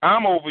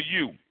 I'm over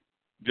you,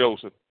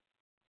 Joseph,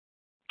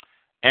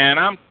 and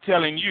I'm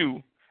telling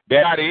you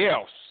that everybody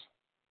else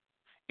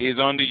is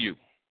under you.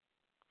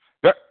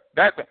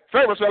 That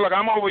Pharaoh said, look,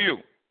 I'm over you.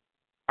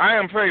 I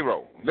am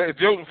Pharaoh.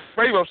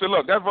 Pharaoh said,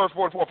 look, that's verse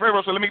 44.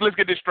 Pharaoh said, let's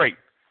get this straight.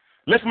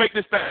 Let's make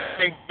this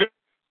thing very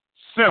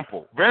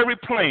simple, very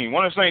plain.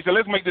 One of the saints said,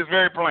 let's make this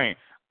very plain.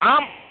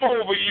 I'm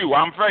over you.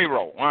 I'm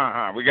Pharaoh.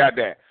 We got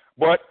that.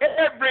 But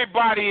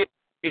everybody,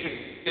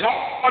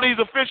 all these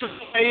officials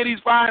here, these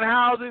fine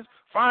houses,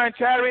 fine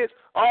chariots,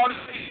 all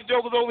these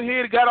jokers over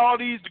here, they got all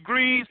these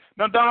degrees,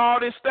 done all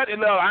this study.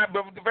 Look,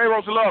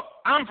 Pharaoh said, look,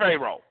 I'm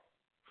Pharaoh.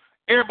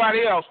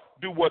 Everybody else,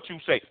 do what you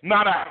say.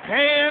 Not a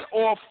hand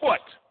or a foot.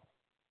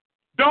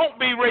 Don't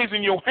be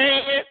raising your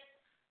hand,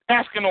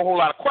 asking a whole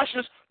lot of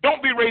questions.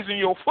 Don't be raising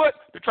your foot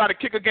to try to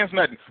kick against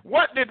nothing.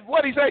 What did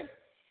he say?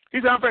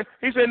 He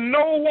said,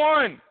 no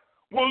one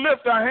will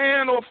lift a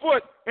hand or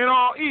foot in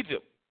all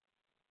Egypt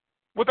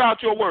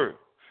without your word.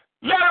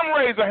 Let them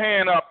raise a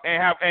hand up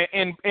and have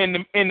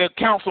in the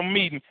council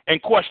meeting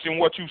and question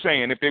what you're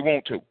saying if they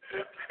want to.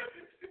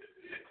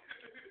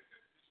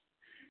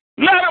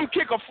 Let them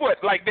kick a foot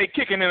like they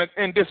kicking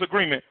in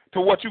disagreement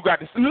to what you got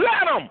to say.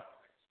 Let them.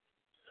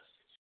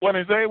 What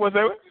did he say? What's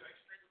that?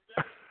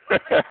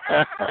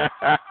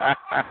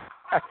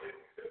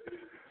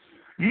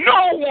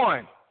 No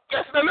one.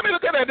 Let me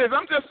look at this.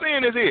 I'm just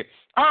saying this here.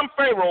 I'm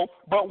Pharaoh,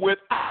 but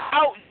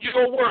without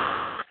your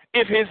word,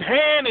 if his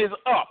hand is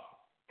up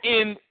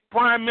in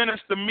prime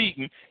minister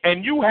meeting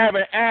and you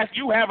haven't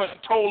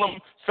told him,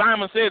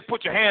 Simon says,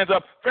 put your hands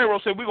up, Pharaoh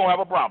said, we're going to have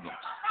a problem.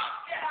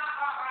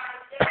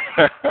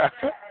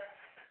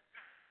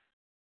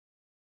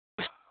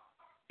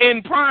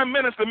 In prime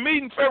minister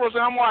meeting, Pharaoh said,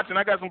 I'm watching.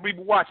 I got some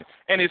people watching.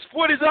 And his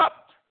foot is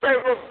up.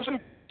 Pharaoh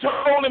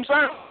told him,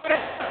 Simon.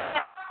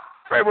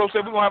 Pharaoh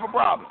said, we're going to have a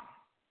problem.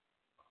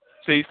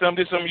 See, some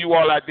of you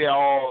all out there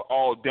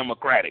all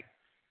democratic.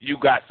 You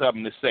got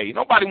something to say.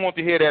 Nobody wants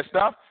to hear that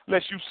stuff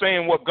unless you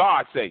saying what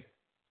God say.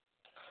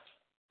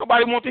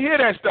 Nobody wants to hear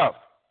that stuff.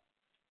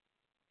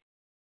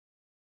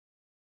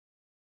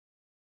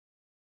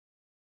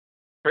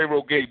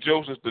 Pharaoh gave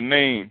Joseph the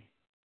name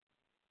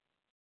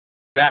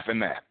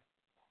Zaphanath,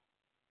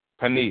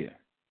 Paneah,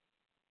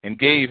 and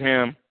gave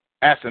him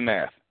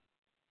Asenath,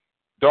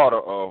 daughter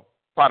of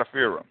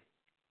Potiphar,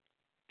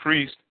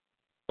 priest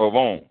of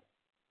On,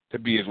 to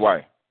be his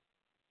wife.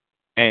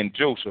 And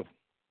Joseph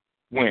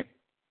went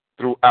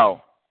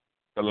throughout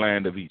the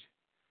land of Egypt.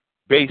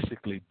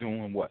 Basically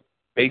doing what?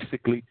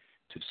 Basically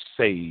to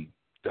save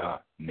the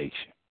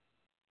nation.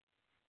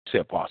 Say,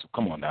 Apostle,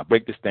 come on now,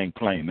 break this thing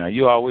plain. Now,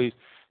 you always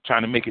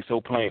trying to make it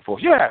so plain for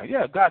us.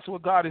 Yeah, that's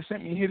what God has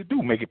sent me here to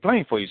do, make it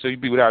plain for you so you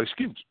be without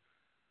excuse.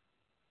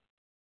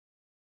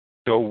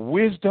 The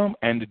wisdom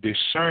and the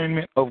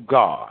discernment of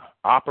God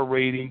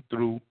operating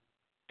through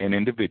an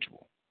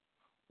individual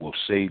will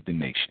save the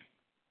nation.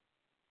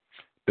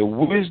 The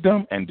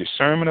wisdom and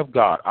discernment of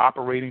God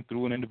operating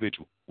through an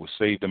individual will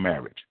save the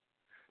marriage.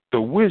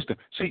 The wisdom,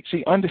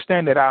 see,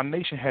 understand that our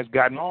nation has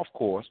gotten off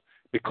course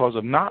because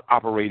of not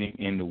operating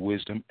in the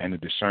wisdom and the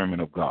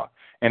discernment of God.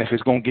 And if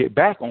it's going to get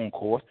back on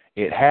course,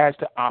 it has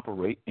to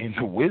operate in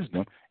the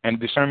wisdom and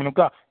the discernment of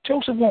God.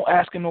 Joseph won't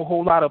ask him no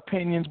whole lot of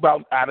opinions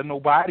out of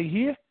nobody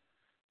here.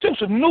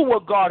 Joseph knew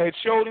what God had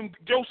showed him.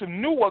 Joseph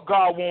knew what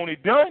God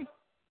wanted done.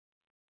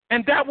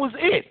 And that was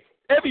it.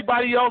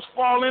 Everybody else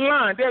fall in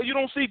line. There, you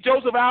don't see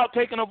Joseph out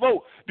taking a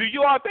vote. Do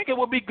you all think it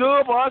would be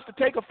good for us to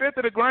take a fifth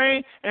of the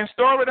grain and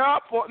store it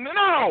up?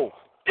 No.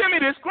 Give me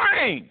this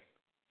grain.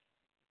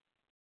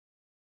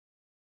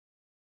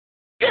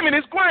 Give me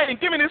this grain.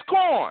 Give me this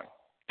corn.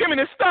 Give me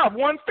this stuff.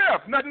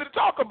 1/5. Nothing to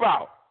talk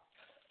about.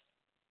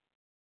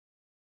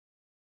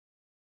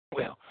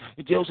 Well,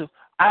 Joseph,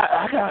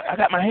 I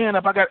got my hand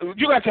up.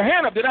 You got your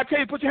hand up. Did I tell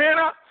you to put your hand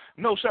up?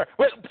 No, sir.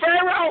 Wait,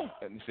 Pharaoh.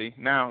 See,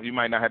 now you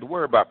might not have to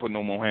worry about putting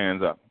no more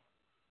hands up.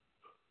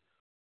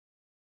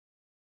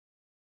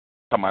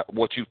 Talking about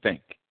what you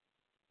think.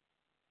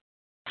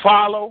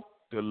 Follow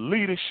the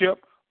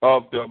leadership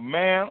of the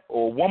man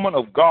or woman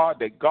of God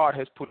that God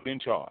has put in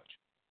charge.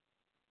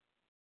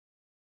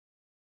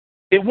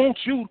 It won't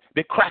you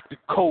that cracked the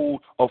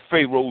code of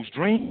Pharaoh's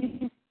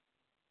dream.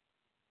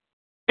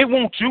 It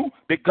won't you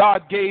that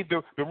God gave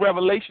the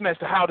revelation as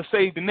to how to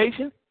save the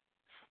nation.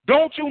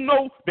 Don't you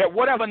know that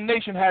whatever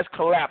nation has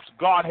collapsed,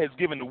 God has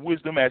given the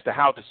wisdom as to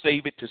how to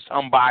save it to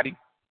somebody?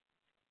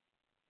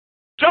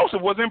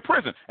 Joseph was in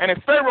prison, and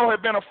if Pharaoh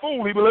had been a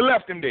fool, he would have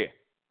left him there.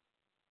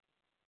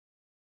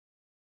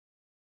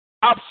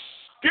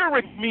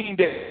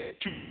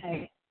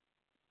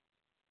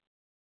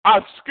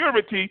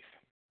 Obscurity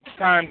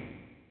times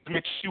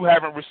which you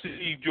haven't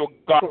received your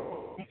God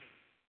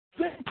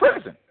in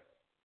prison.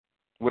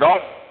 With all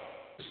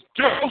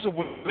Joseph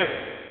was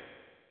there.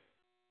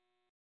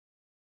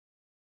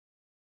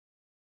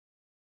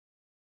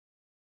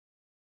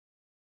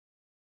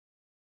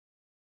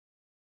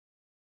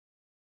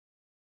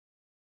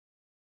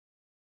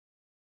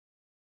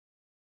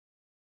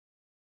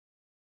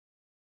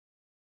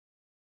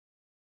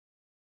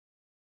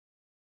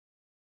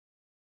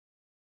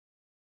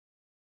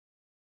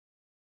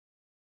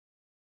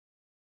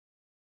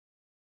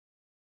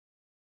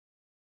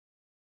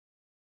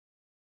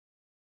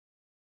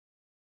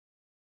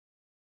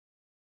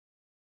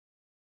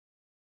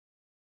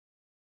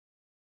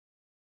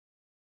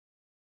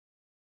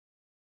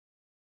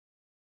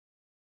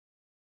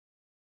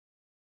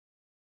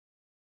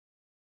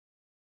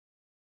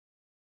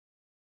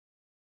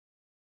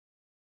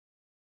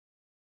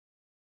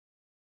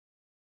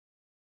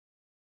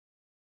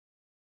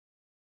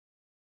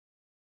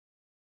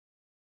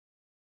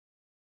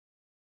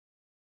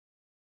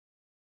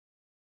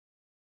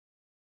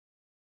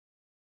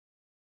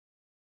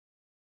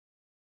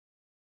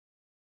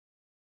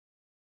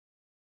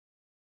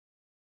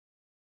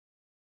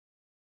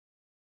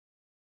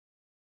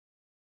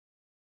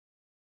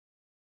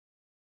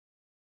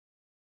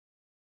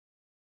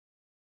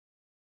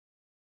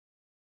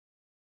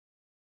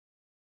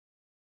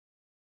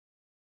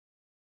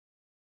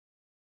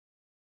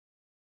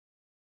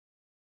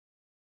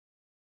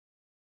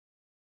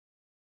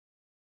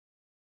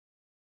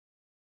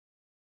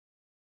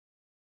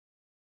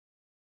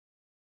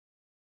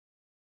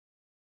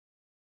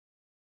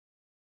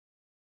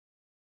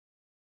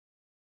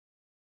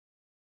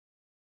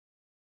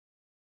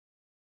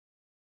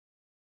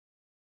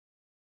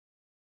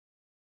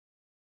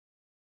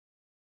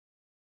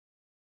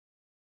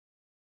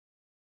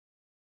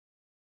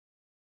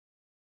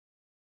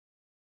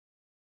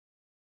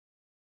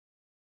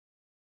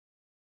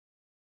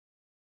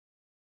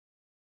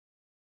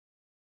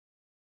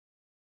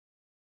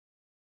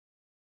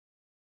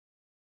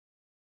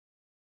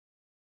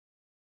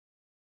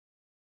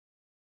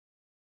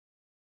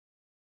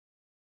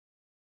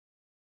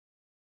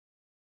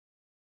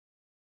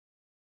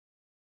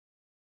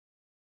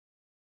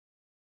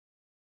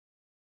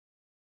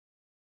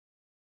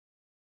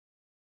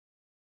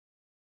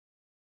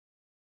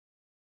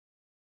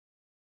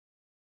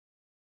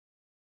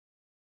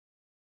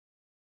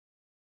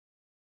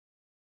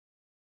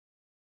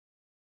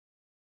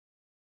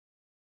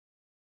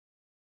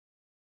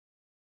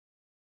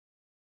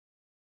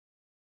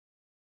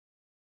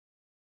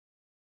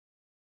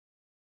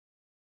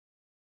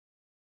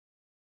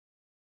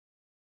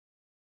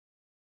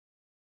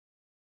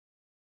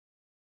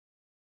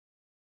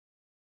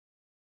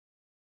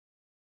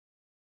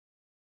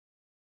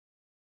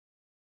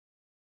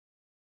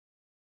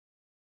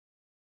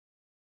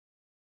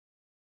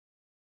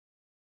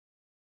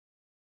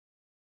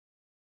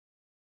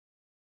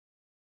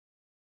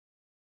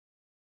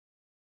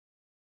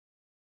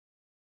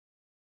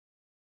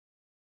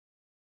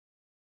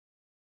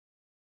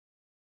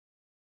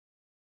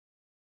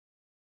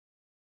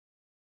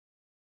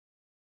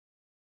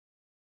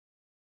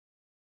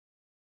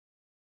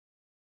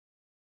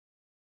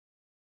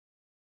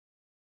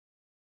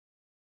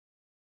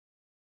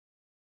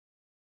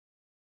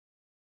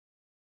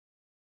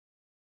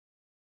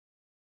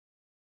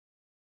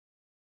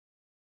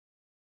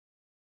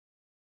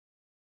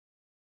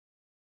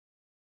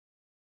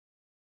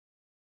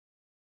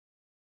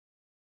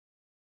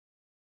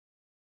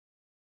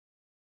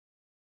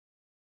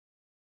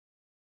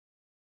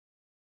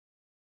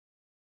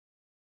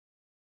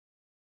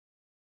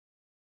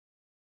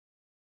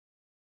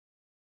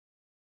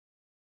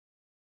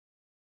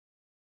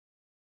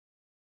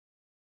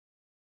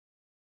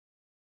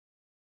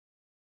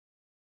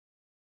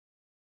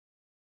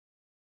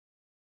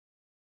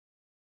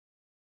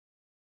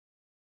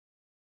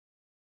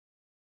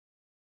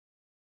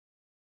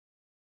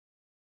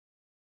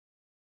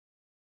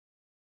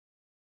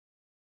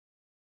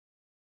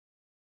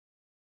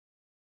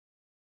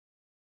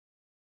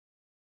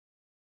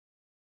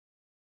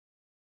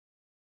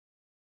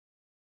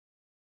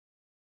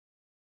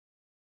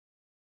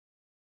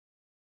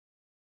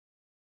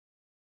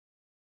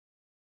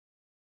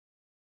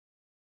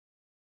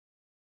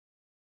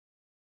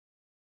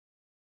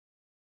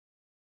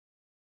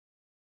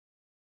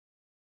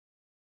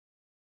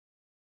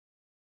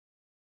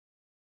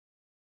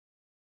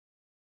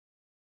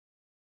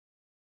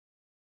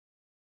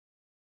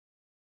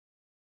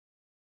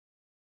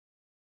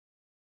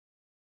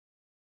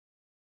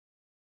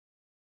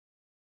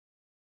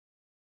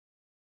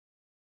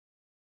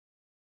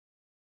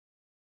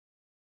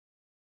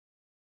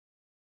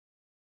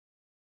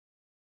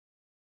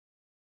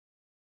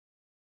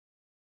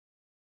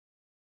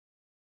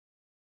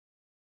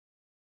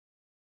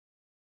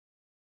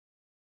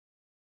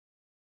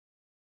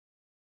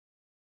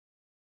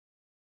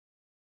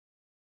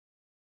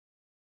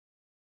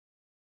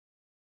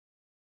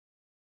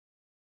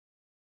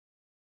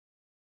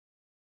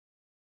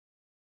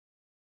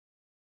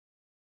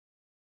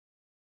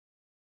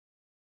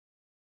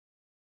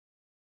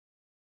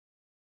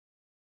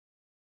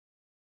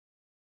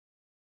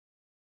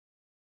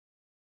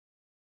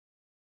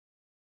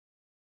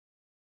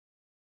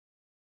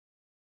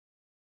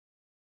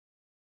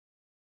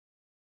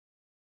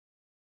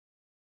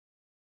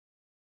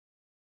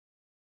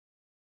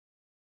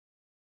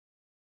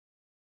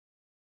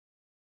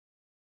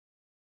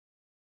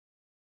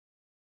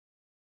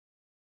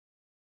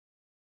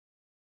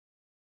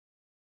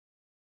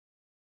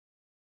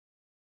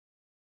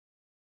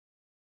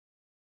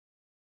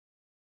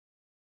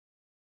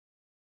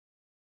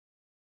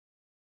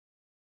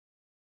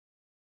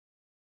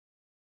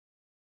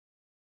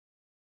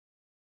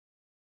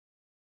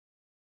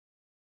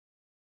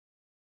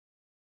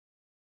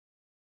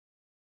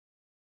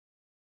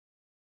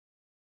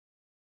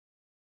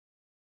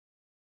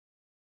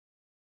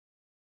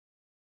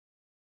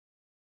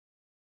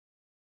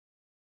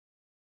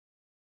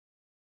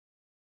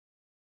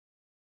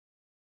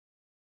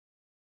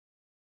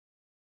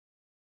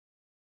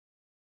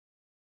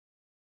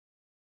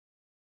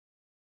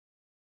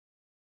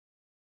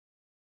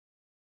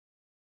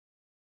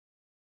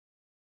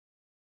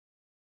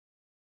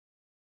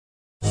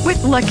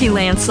 Lucky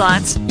Land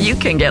Slots, you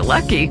can get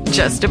lucky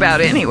just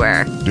about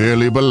anywhere.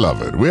 Dearly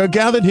beloved, we are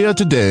gathered here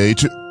today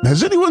to...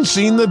 Has anyone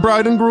seen the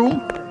bride and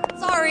groom?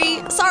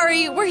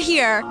 Sorry, we're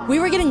here. We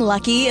were getting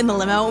lucky in the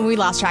limo and we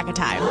lost track of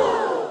time.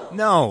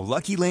 No,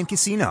 Lucky Land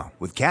Casino,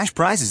 with cash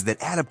prizes that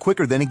add up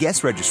quicker than a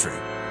guest registry.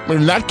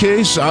 In that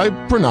case, I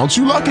pronounce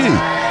you lucky.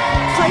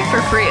 Play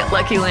for free at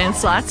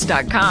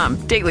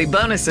LuckyLandSlots.com. Daily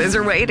bonuses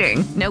are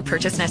waiting. No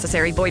purchase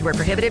necessary. Void where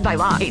prohibited by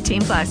law.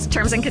 18+.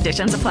 Terms and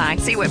conditions apply.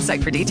 See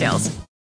website for details.